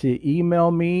free to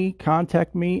email me,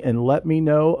 contact me, and let me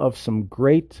know of some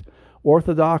great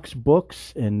Orthodox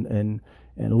books and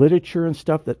literature and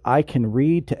stuff that I can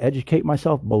read to educate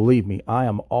myself. Believe me, I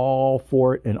am all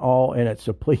for it and all in it.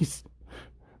 So please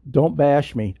don't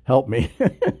bash me. Help me.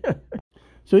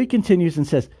 So he continues and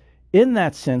says, in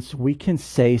that sense, we can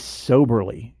say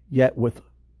soberly, yet with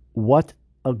what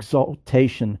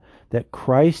exaltation, that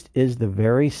Christ is the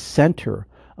very center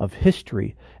of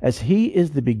history, as he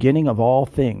is the beginning of all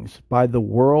things. By the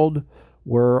world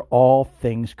were all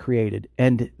things created,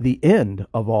 and the end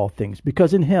of all things,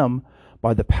 because in him,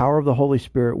 by the power of the Holy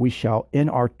Spirit, we shall, in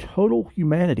our total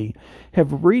humanity,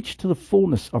 have reached to the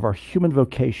fullness of our human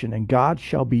vocation, and God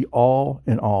shall be all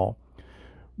in all.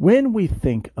 When we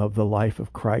think of the life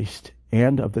of Christ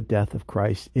and of the death of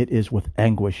Christ, it is with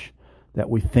anguish that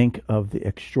we think of the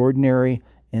extraordinary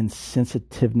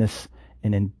insensitiveness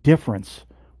and indifference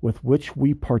with which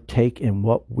we partake in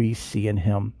what we see in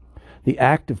him. The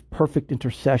act of perfect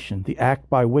intercession, the act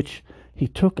by which he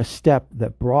took a step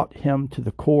that brought him to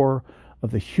the core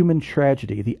of the human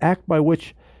tragedy, the act by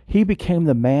which he became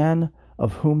the man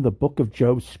of whom the book of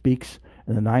Job speaks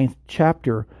in the 9th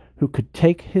chapter, who could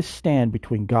take his stand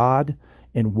between God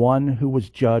and one who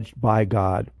was judged by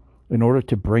God in order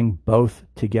to bring both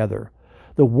together.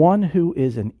 The one who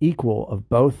is an equal of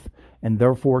both and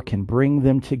therefore can bring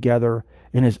them together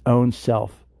in his own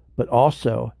self, but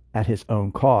also at his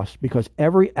own cost, because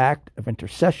every act of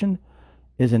intercession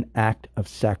is an act of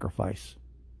sacrifice.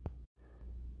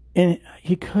 And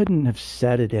he couldn't have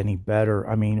said it any better.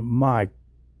 I mean, my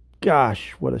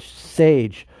gosh, what a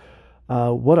sage.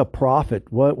 What a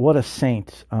prophet, what a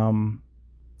saint.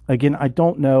 Again, I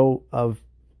don't know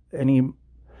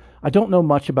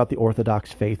much about the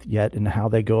Orthodox faith yet and how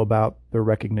they go about their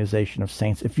recognition of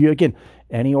saints. If you, again,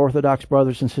 any Orthodox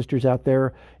brothers and sisters out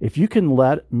there, if you can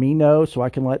let me know so I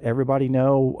can let everybody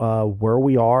know where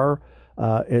we are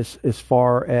as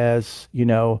far as,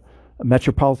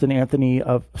 Metropolitan Anthony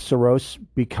of Syros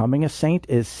becoming a saint.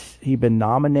 Is he been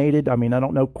nominated? I mean, I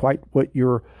don't know quite what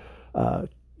your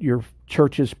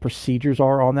church's procedures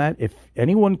are on that. If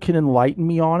anyone can enlighten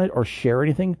me on it or share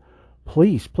anything,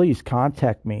 please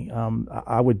contact me.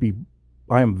 I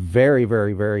am very,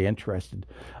 very, very interested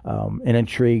and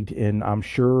intrigued, and I'm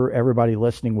sure everybody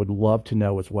listening would love to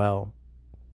know as well.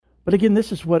 But again,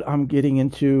 this is what I'm getting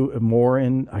into more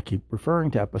in, I keep referring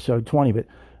to episode 20, but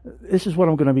this is what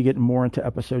I'm going to be getting more into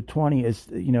episode 20 is,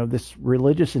 this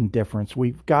religious indifference.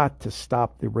 We've got to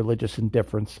stop the religious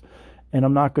indifference. And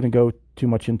I'm not going to go too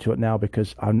much into it now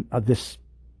because this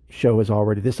episode has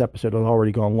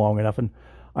already gone long enough. And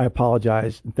I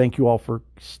apologize. And thank you all for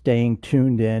staying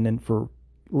tuned in and for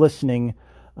listening.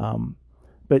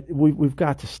 But we've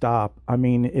got to stop. I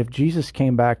mean, if Jesus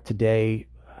came back today,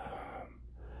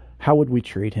 how would we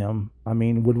treat him? I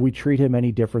mean, would we treat him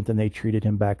any different than they treated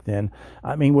him back then?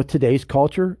 I mean, with today's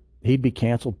culture, he'd be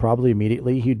canceled probably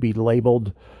immediately. He'd be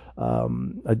labeled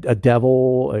a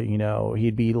devil,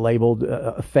 he'd be labeled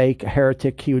a fake, a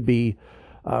heretic. He would be,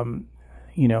 who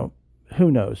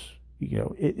knows?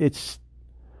 It's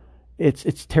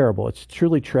terrible. It's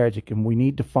truly tragic, and we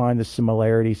need to find the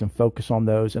similarities and focus on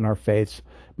those in our faiths,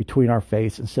 between our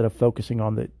faiths, instead of focusing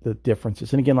on the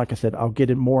differences. And again, like I said, I'll get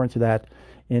more into that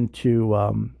in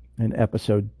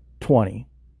episode 20.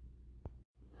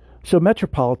 So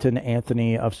Metropolitan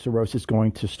Anthony of Syros is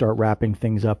going to start wrapping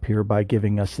things up here by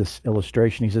giving us this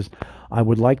illustration. He says, I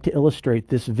would like to illustrate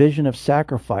this vision of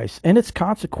sacrifice and its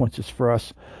consequences for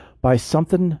us by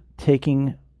something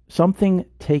taken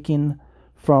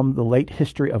from the late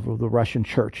history of the Russian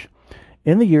Church.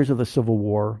 In the years of the Civil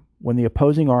War, when the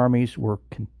opposing armies were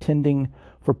contending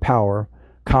for power,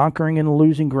 conquering and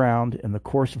losing ground, in the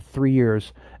course of 3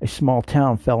 years, a small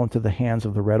town fell into the hands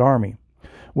of the Red Army,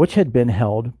 which had been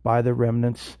held by the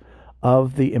remnants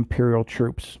of the imperial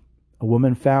troops. A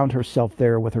woman found herself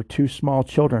there with her two small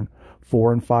children,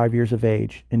 4 and 5 years of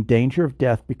age, in danger of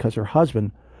death because her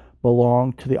husband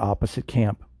belonged to the opposite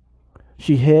camp.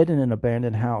 She hid in an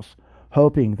abandoned house,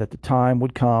 hoping that the time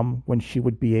would come when she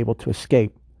would be able to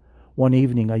escape. One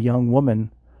evening, a young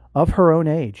woman of her own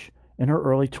age, in her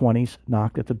early 20s,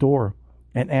 knocked at the door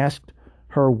and asked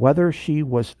her whether she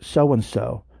was so and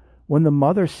so. When the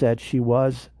mother said she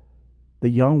was, the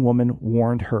young woman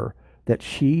warned her that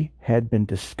she had been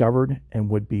discovered and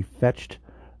would be fetched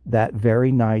that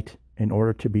very night in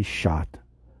order to be shot.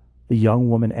 The young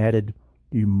woman added,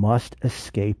 "You must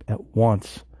escape at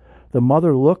once." The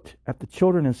mother looked at the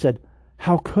children and said,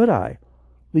 "How could I?"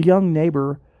 The young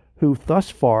neighbor, who thus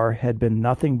far had been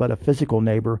nothing but a physical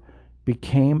neighbor,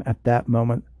 became at that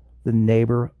moment the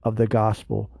neighbor of the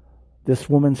gospel. This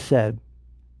woman said,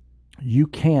 "You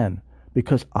can,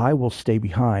 because I will stay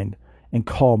behind and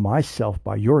call myself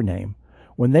by your name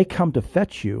when they come to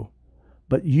fetch you."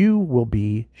 "But you will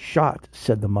be shot,"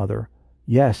 said the mother.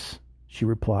 "Yes," she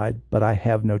replied, "but I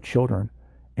have no children,"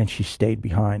 and she stayed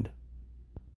behind.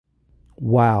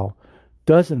 Wow,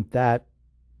 doesn't that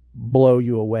blow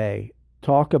you away?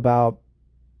 Talk about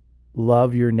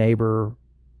love your neighbor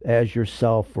as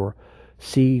yourself, or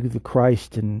see the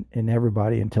Christ in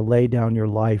everybody, and to lay down your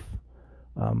life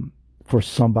for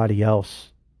somebody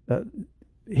else.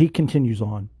 He continues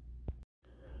on.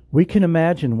 We can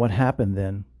imagine what happened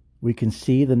then. We can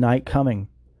see the night coming,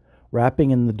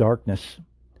 wrapping in the darkness,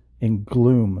 in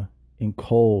gloom, in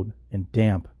cold and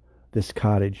damp, this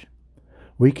cottage.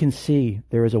 We can see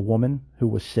there is a woman who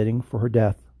was sitting for her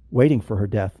death, waiting for her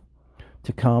death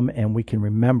to come, and we can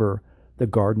remember the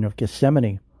Garden of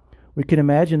Gethsemane. We can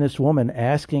imagine this woman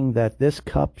asking that this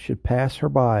cup should pass her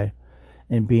by,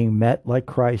 and being met like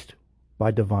Christ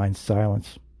by divine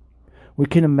silence. We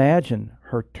can imagine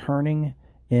her turning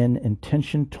in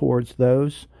intention towards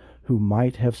those who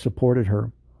might have supported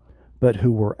her, but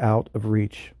who were out of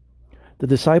reach. The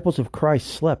disciples of Christ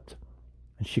slept,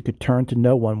 and she could turn to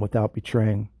no one without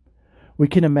betraying. We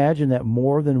can imagine that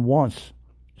more than once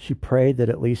she prayed that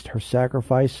at least her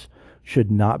sacrifice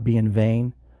should not be in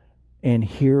vain. And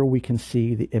here we can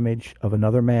see the image of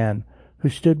another man who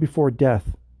stood before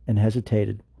death and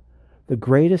hesitated. The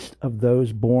greatest of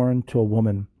those born to a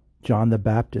woman, John the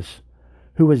Baptist,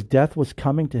 who as death was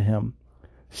coming to him,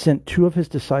 sent two of his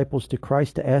disciples to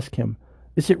Christ to ask him,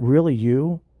 "Is it really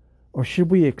you, or should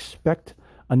we expect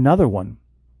another one?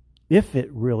 If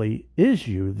it really is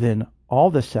you, then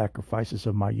all the sacrifices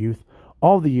of my youth,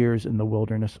 all the years in the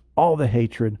wilderness, all the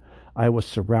hatred I was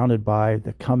surrounded by,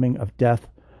 the coming of death,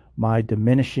 my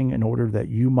diminishing in order that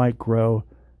you might grow,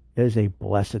 is a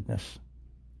blessedness.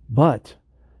 But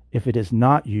if it is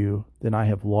not you, then I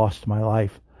have lost my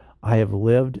life. I have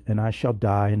lived, and I shall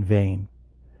die in vain."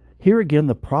 Here again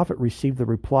the prophet received the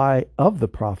reply of the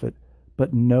prophet,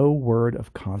 but no word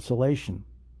of consolation.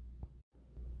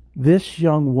 This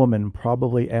young woman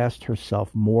probably asked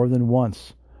herself more than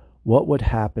once what would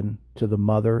happen to the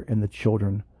mother and the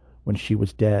children when she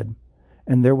was dead,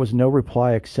 and there was no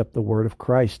reply except the word of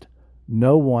Christ.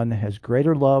 No one has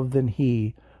greater love than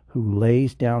he who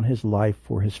lays down his life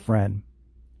for his friend.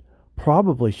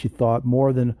 Probably she thought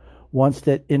more than once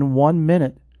that in 1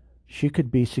 minute she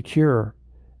could be secure.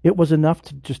 It was enough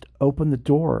to just open the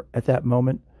door at that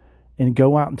moment and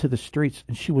go out into the streets,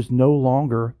 and she was no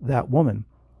longer that woman.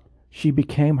 She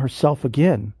became herself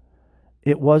again.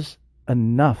 It was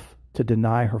enough to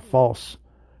deny her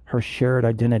her shared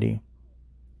identity.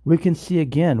 We can see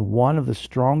again one of the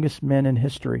strongest men in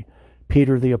history,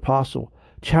 Peter the Apostle,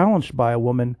 challenged by a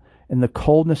woman in the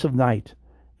coldness of night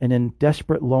and in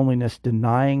desperate loneliness,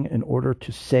 denying in order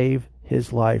to save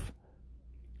his life.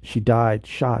 She died,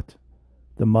 shot.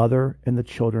 The mother and the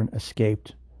children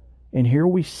escaped. And here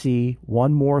we see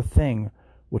one more thing,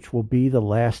 which will be the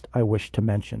last I wish to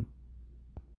mention.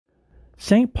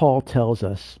 St. Paul tells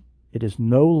us, "It is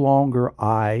no longer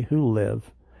I who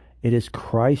live, it is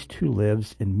Christ who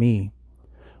lives in me."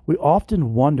 We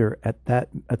often wonder at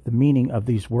the meaning of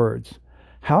these words.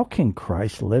 How can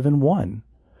Christ live in one?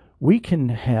 We can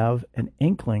have an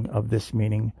inkling of this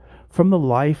meaning from the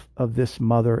life of this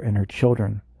mother and her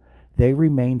children. They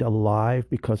remained alive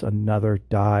because another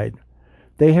died.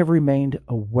 They have remained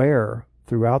aware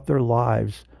throughout their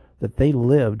lives that they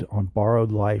lived on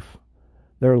borrowed life.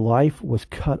 Their life was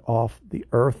cut off the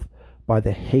earth by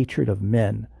the hatred of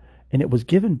men, and it was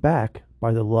given back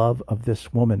by the love of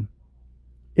this woman.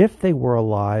 If they were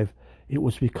alive, it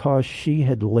was because she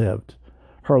had lived.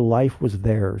 Her life was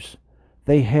theirs.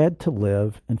 They had to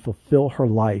live and fulfill her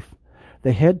life.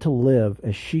 They had to live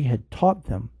as she had taught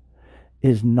them.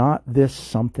 Is not this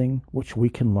something which we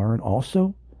can learn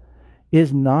also?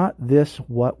 Is not this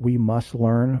what we must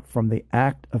learn from the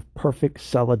act of perfect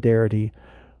solidarity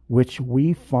which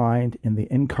we find in the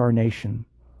incarnation,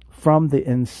 from the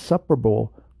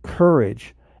inseparable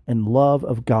courage and love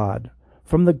of God,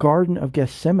 from the Garden of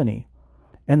Gethsemane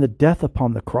and the death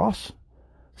upon the cross?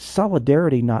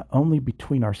 Solidarity not only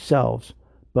between ourselves,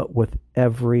 but with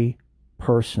every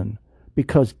person,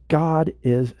 because God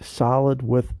is solid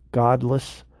with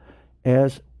godless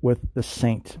as with the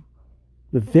saint.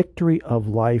 The victory of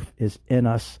life is in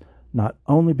us not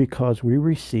only because we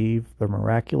receive the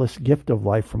miraculous gift of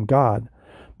life from God,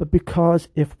 but because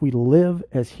if we live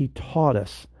as He taught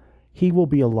us, He will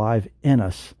be alive in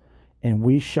us, and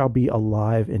we shall be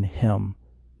alive in Him,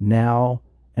 now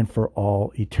and for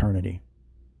all eternity.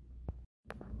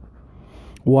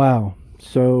 Wow.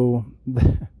 So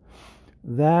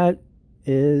that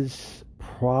is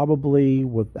probably,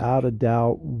 without a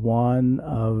doubt, one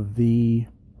of the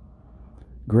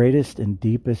greatest and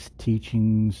deepest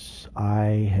teachings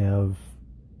I have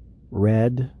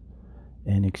read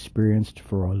and experienced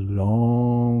for a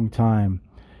long time.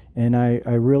 And I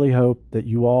really hope that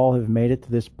you all have made it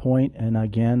to this point. And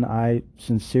again, I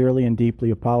sincerely and deeply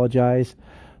apologize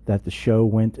that the show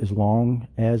went as long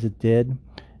as it did.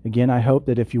 Again, I hope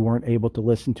that if you weren't able to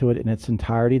listen to it in its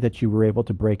entirety, that you were able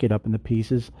to break it up into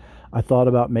pieces. I thought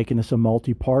about making this a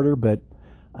multi-parter, but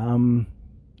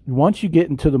once you get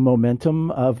into the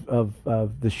momentum of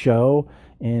the show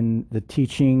and the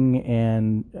teaching,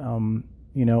 and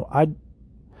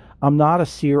I'm not a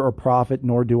seer or prophet,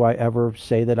 nor do I ever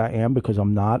say that I am, because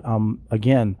I'm not.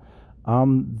 Again,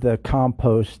 I'm the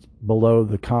compost below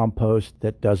the compost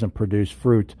that doesn't produce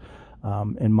fruit,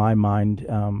 in my mind.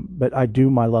 But I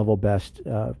do my level best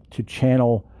to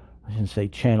channel. I shouldn't say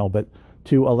channel, but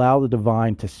to allow the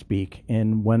divine to speak.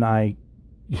 And when I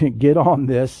get on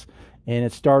this and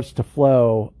it starts to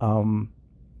flow,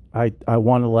 I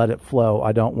want to let it flow.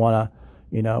 I don't want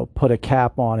to, put a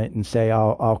cap on it and say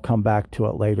I'll come back to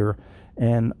it later.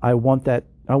 And I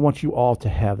want you all to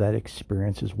have that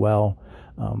experience as well.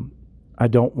 I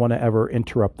don't want to ever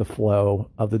interrupt the flow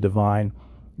of the divine.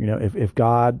 If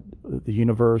God, the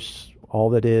universe,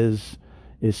 all that is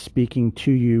speaking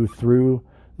to you through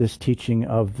this teaching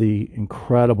of the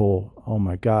incredible, oh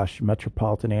my gosh,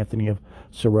 Metropolitan Anthony of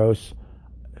Syros,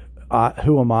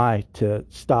 who am I to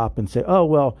stop and say, oh,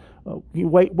 well, you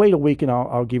wait a week and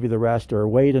I'll give you the rest, or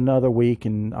wait another week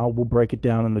and we'll break it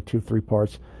down into 2-3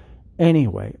 parts.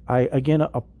 Anyway, I again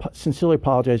sincerely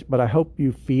apologize, but I hope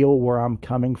you feel where I'm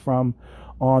coming from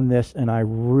on this, and I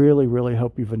really, really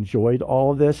hope you've enjoyed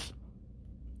all of this.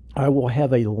 I will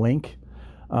have a link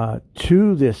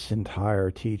to this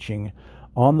entire teaching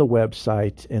on the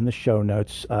website in the show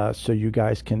notes, so you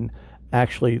guys can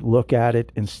actually look at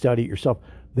it and study it yourself.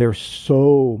 There's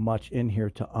so much in here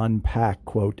to unpack,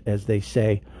 quote, as they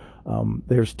say.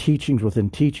 There's teachings within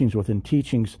teachings within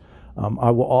teachings. I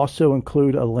will also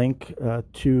include a link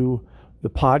to the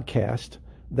podcast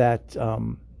that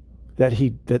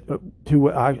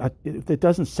it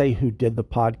doesn't say who did the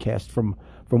podcast from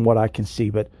what I can see,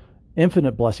 but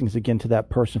infinite blessings again to that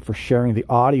person for sharing the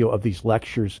audio of these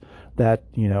lectures that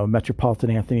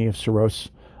Metropolitan Anthony of Syros,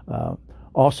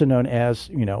 also known as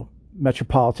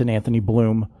Metropolitan Anthony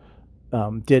Bloom,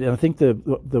 did. And I think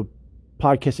the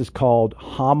podcast is called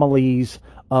Homilies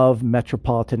of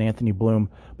Metropolitan Anthony Bloom.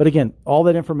 But again, all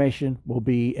that information will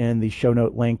be in the show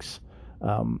note links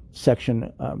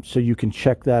section, so you can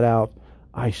check that out.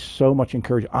 I so much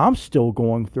encourage. I'm still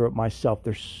going through it myself.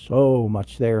 There's so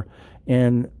much there,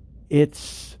 and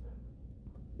if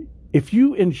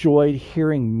you enjoyed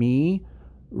hearing me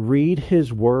read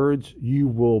his words, you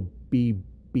will be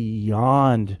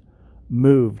beyond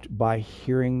moved by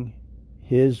hearing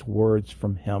his words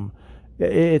from him.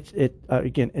 It's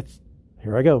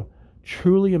here I go.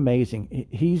 Truly amazing.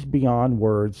 He's beyond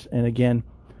words. And again,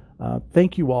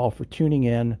 thank you all for tuning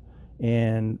in.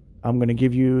 And I'm going to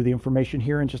give you the information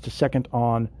here in just a second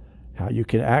on how you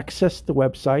can access the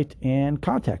website and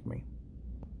contact me.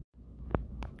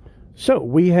 So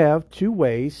we have 2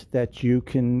 ways that you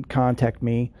can contact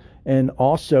me. And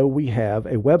also we have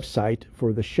a website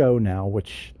for the show now,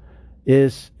 which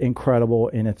is incredible.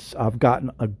 And I've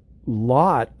gotten a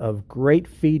lot of great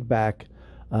feedback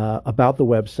about the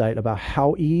website, about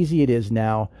how easy it is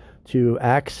now to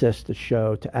access the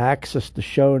show, to access the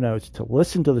show notes, to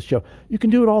listen to the show. You can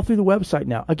do it all through the website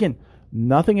now. Again,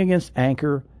 nothing against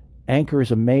Anchor. Anchor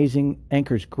is amazing.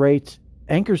 Anchor's great.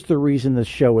 Anchor's the reason the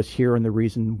show is here and the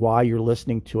reason why you're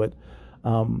listening to it.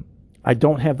 I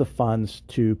don't have the funds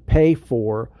to pay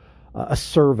for a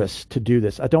service to do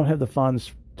this. I don't have the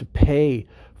funds to pay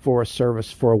for a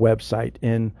service, for a website.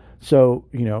 And so,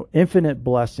 infinite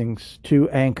blessings to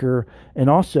Anchor, and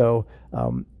also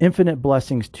infinite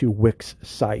blessings to Wix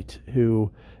Site, who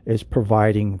is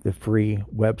providing the free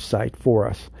website for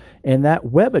us. And that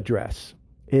web address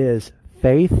is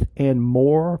Faith and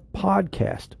More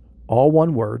Podcast, all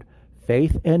one word,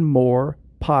 Faith and More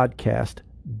Podcast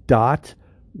 .wixsite,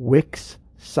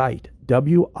 WIXSITE,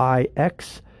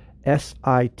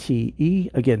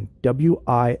 again,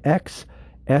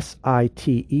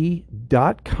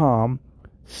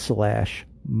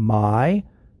 WIXSITE.com/my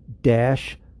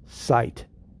dash site,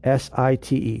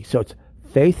 SITE. So it's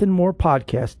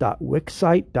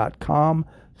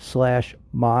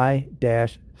faithandmorepodcast.wixsite.com/my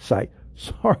dash site.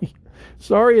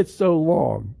 Sorry it's so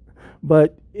long,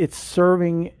 but it's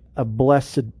serving a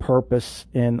blessed purpose,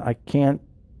 and I can't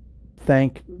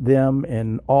thank them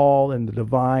and all and the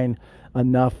divine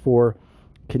enough for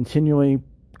continually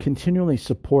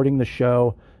supporting the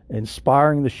show,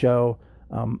 inspiring the show.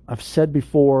 I've said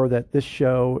before that this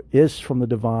show is from the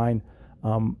divine.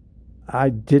 I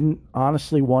didn't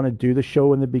honestly want to do the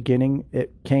show in the beginning.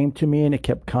 It came to me, and it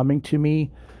kept coming to me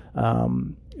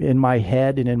in my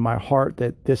head and in my heart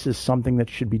that this is something that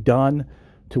should be done,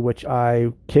 to which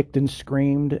I kicked and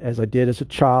screamed as I did as a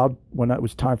child when it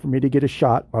was time for me to get a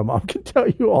shot. My mom can tell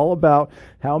you all about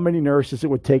how many nurses it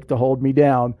would take to hold me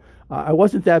down. I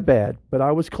wasn't that bad, but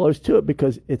I was close to it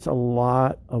because it's a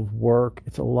lot of work.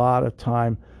 It's a lot of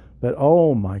time. But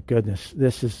oh my goodness,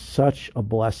 this is such a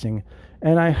blessing.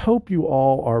 And I hope you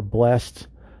all are blessed,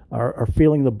 are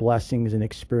feeling the blessings and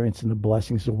experiencing the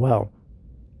blessings as well.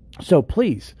 So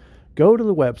please go to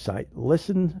the website,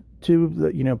 listen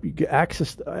to you get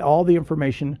access to all the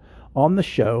information on the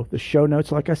show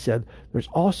notes. Like I said, there's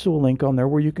also a link on there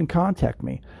where you can contact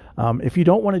me. If you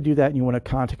don't want to do that and you want to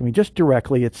contact me just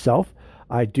directly itself,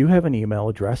 I do have an email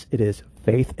address. It is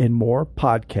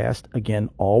faithandmorepodcast,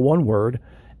 again, all one word,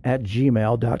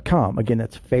 @gmail.com. Again,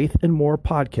 that's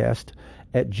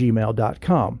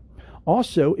faithandmorepodcast@gmail.com.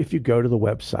 Also, if you go to the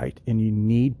website and you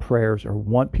need prayers or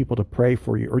want people to pray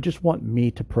for you or just want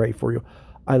me to pray for you,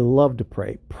 I love to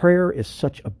pray. Prayer is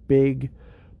such a big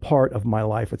part of my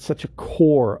life. It's such a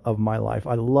core of my life.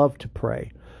 I love to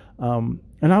pray.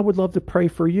 And I would love to pray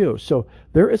for you. So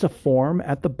there is a form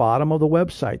at the bottom of the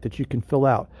website that you can fill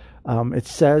out. It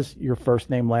says your first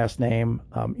name, last name,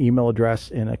 email address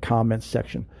in a comments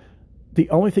section. The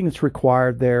only thing that's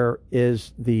required there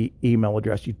is the email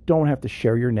address. You don't have to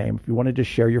share your name. If you wanted to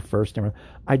share your first name,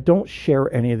 I don't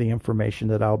share any of the information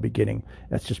that I'll be getting.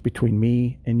 That's just between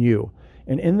me and you.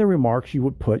 And in the remarks, you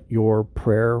would put your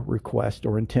prayer request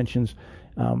or intentions.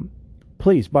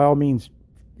 Please, by all means,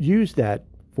 use that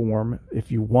form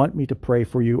if you want me to pray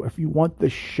for you, if you want the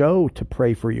show to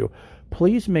pray for you.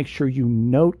 Please make sure you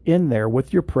note in there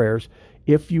with your prayers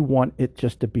if you want it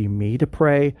just to be me to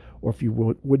pray, or if you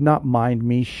would not mind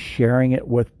me sharing it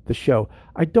with the show.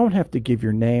 I don't have to give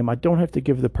your name. I don't have to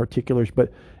give the particulars,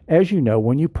 but as you know,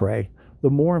 when you pray,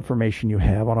 the more information you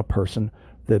have on a person,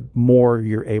 the more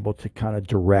you're able to kind of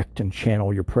direct and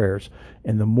channel your prayers.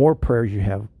 And the more prayers you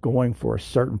have going for a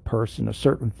certain person, a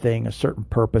certain thing, a certain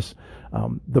purpose,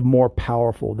 the more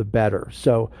powerful, the better.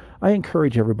 So I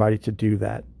encourage everybody to do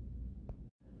that.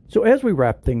 So as we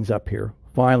wrap things up here,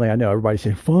 finally, I know everybody's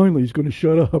saying, finally, he's going to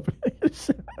shut up.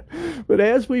 But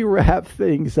as we wrap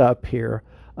things up here,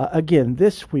 again,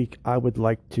 this week, I would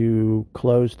like to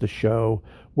close the show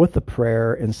with a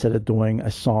prayer instead of doing a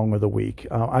song of the week.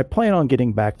 I plan on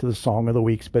getting back to the song of the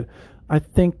weeks, but I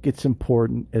think it's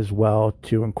important as well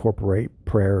to incorporate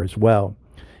prayer as well.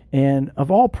 And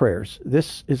of all prayers,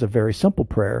 this is a very simple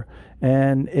prayer,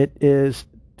 and it is,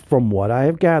 from what I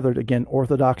have gathered, again,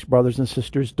 Orthodox brothers and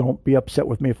sisters, don't be upset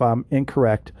with me if I'm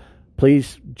incorrect.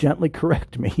 Please gently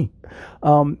correct me.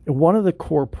 One of the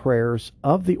core prayers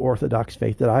of the Orthodox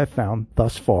faith that I have found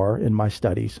thus far in my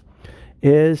studies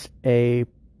is a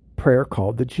prayer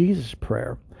called the Jesus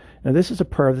Prayer. Now, this is a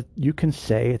prayer that you can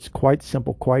say. It's quite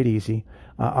simple, quite easy.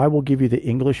 I will give you the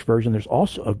English version. There's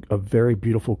also a very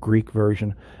beautiful Greek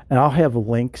version, and I'll have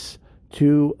links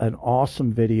to an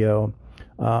awesome video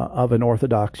of an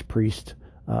Orthodox priest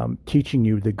teaching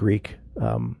you the Greek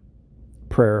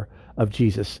prayer of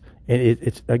Jesus. And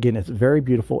it's very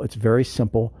beautiful. It's very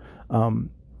simple.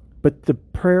 But the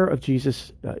prayer of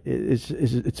Jesus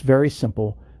it's very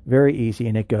simple, very easy,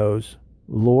 and it goes,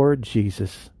 Lord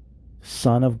Jesus,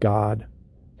 Son of God,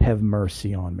 have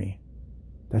mercy on me.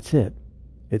 That's it.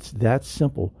 It's that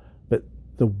simple, but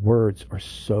the words are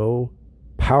so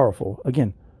powerful.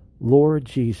 Again, Lord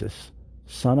Jesus,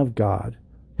 Son of God,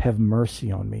 have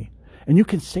mercy on me. And you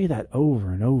can say that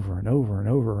over and over and over and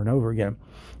over and over again.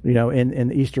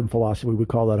 In Eastern philosophy, we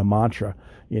call that a mantra.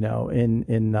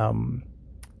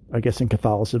 I guess in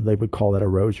Catholicism, they would call that a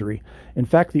rosary. In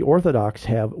fact, the Orthodox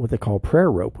have what they call prayer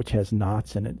rope, which has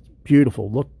knots in it. Beautiful.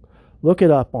 Look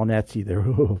it up on Etsy. They're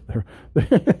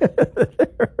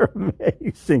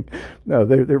amazing. No,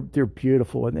 they're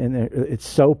beautiful, and it's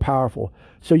so powerful.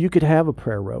 So you could have a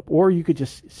prayer rope, or you could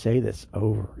just say this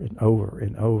over and over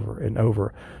and over and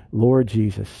over. Lord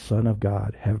Jesus, Son of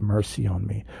God, have mercy on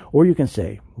me. Or you can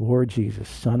say, Lord Jesus,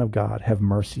 Son of God, have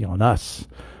mercy on us.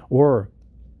 Or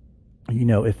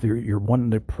if you're wanting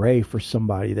to pray for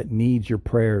somebody that needs your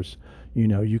prayers,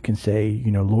 you can say,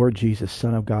 Lord Jesus,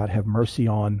 Son of God, have mercy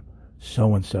on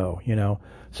so and so.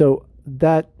 So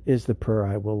that is the prayer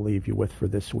I will leave you with for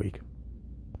this week.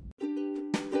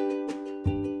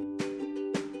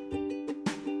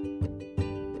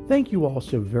 Thank you all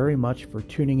so very much for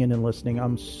tuning in and listening.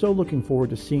 I'm so looking forward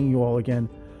to seeing you all again.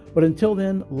 But until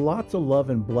then, lots of love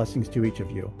and blessings to each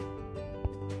of you.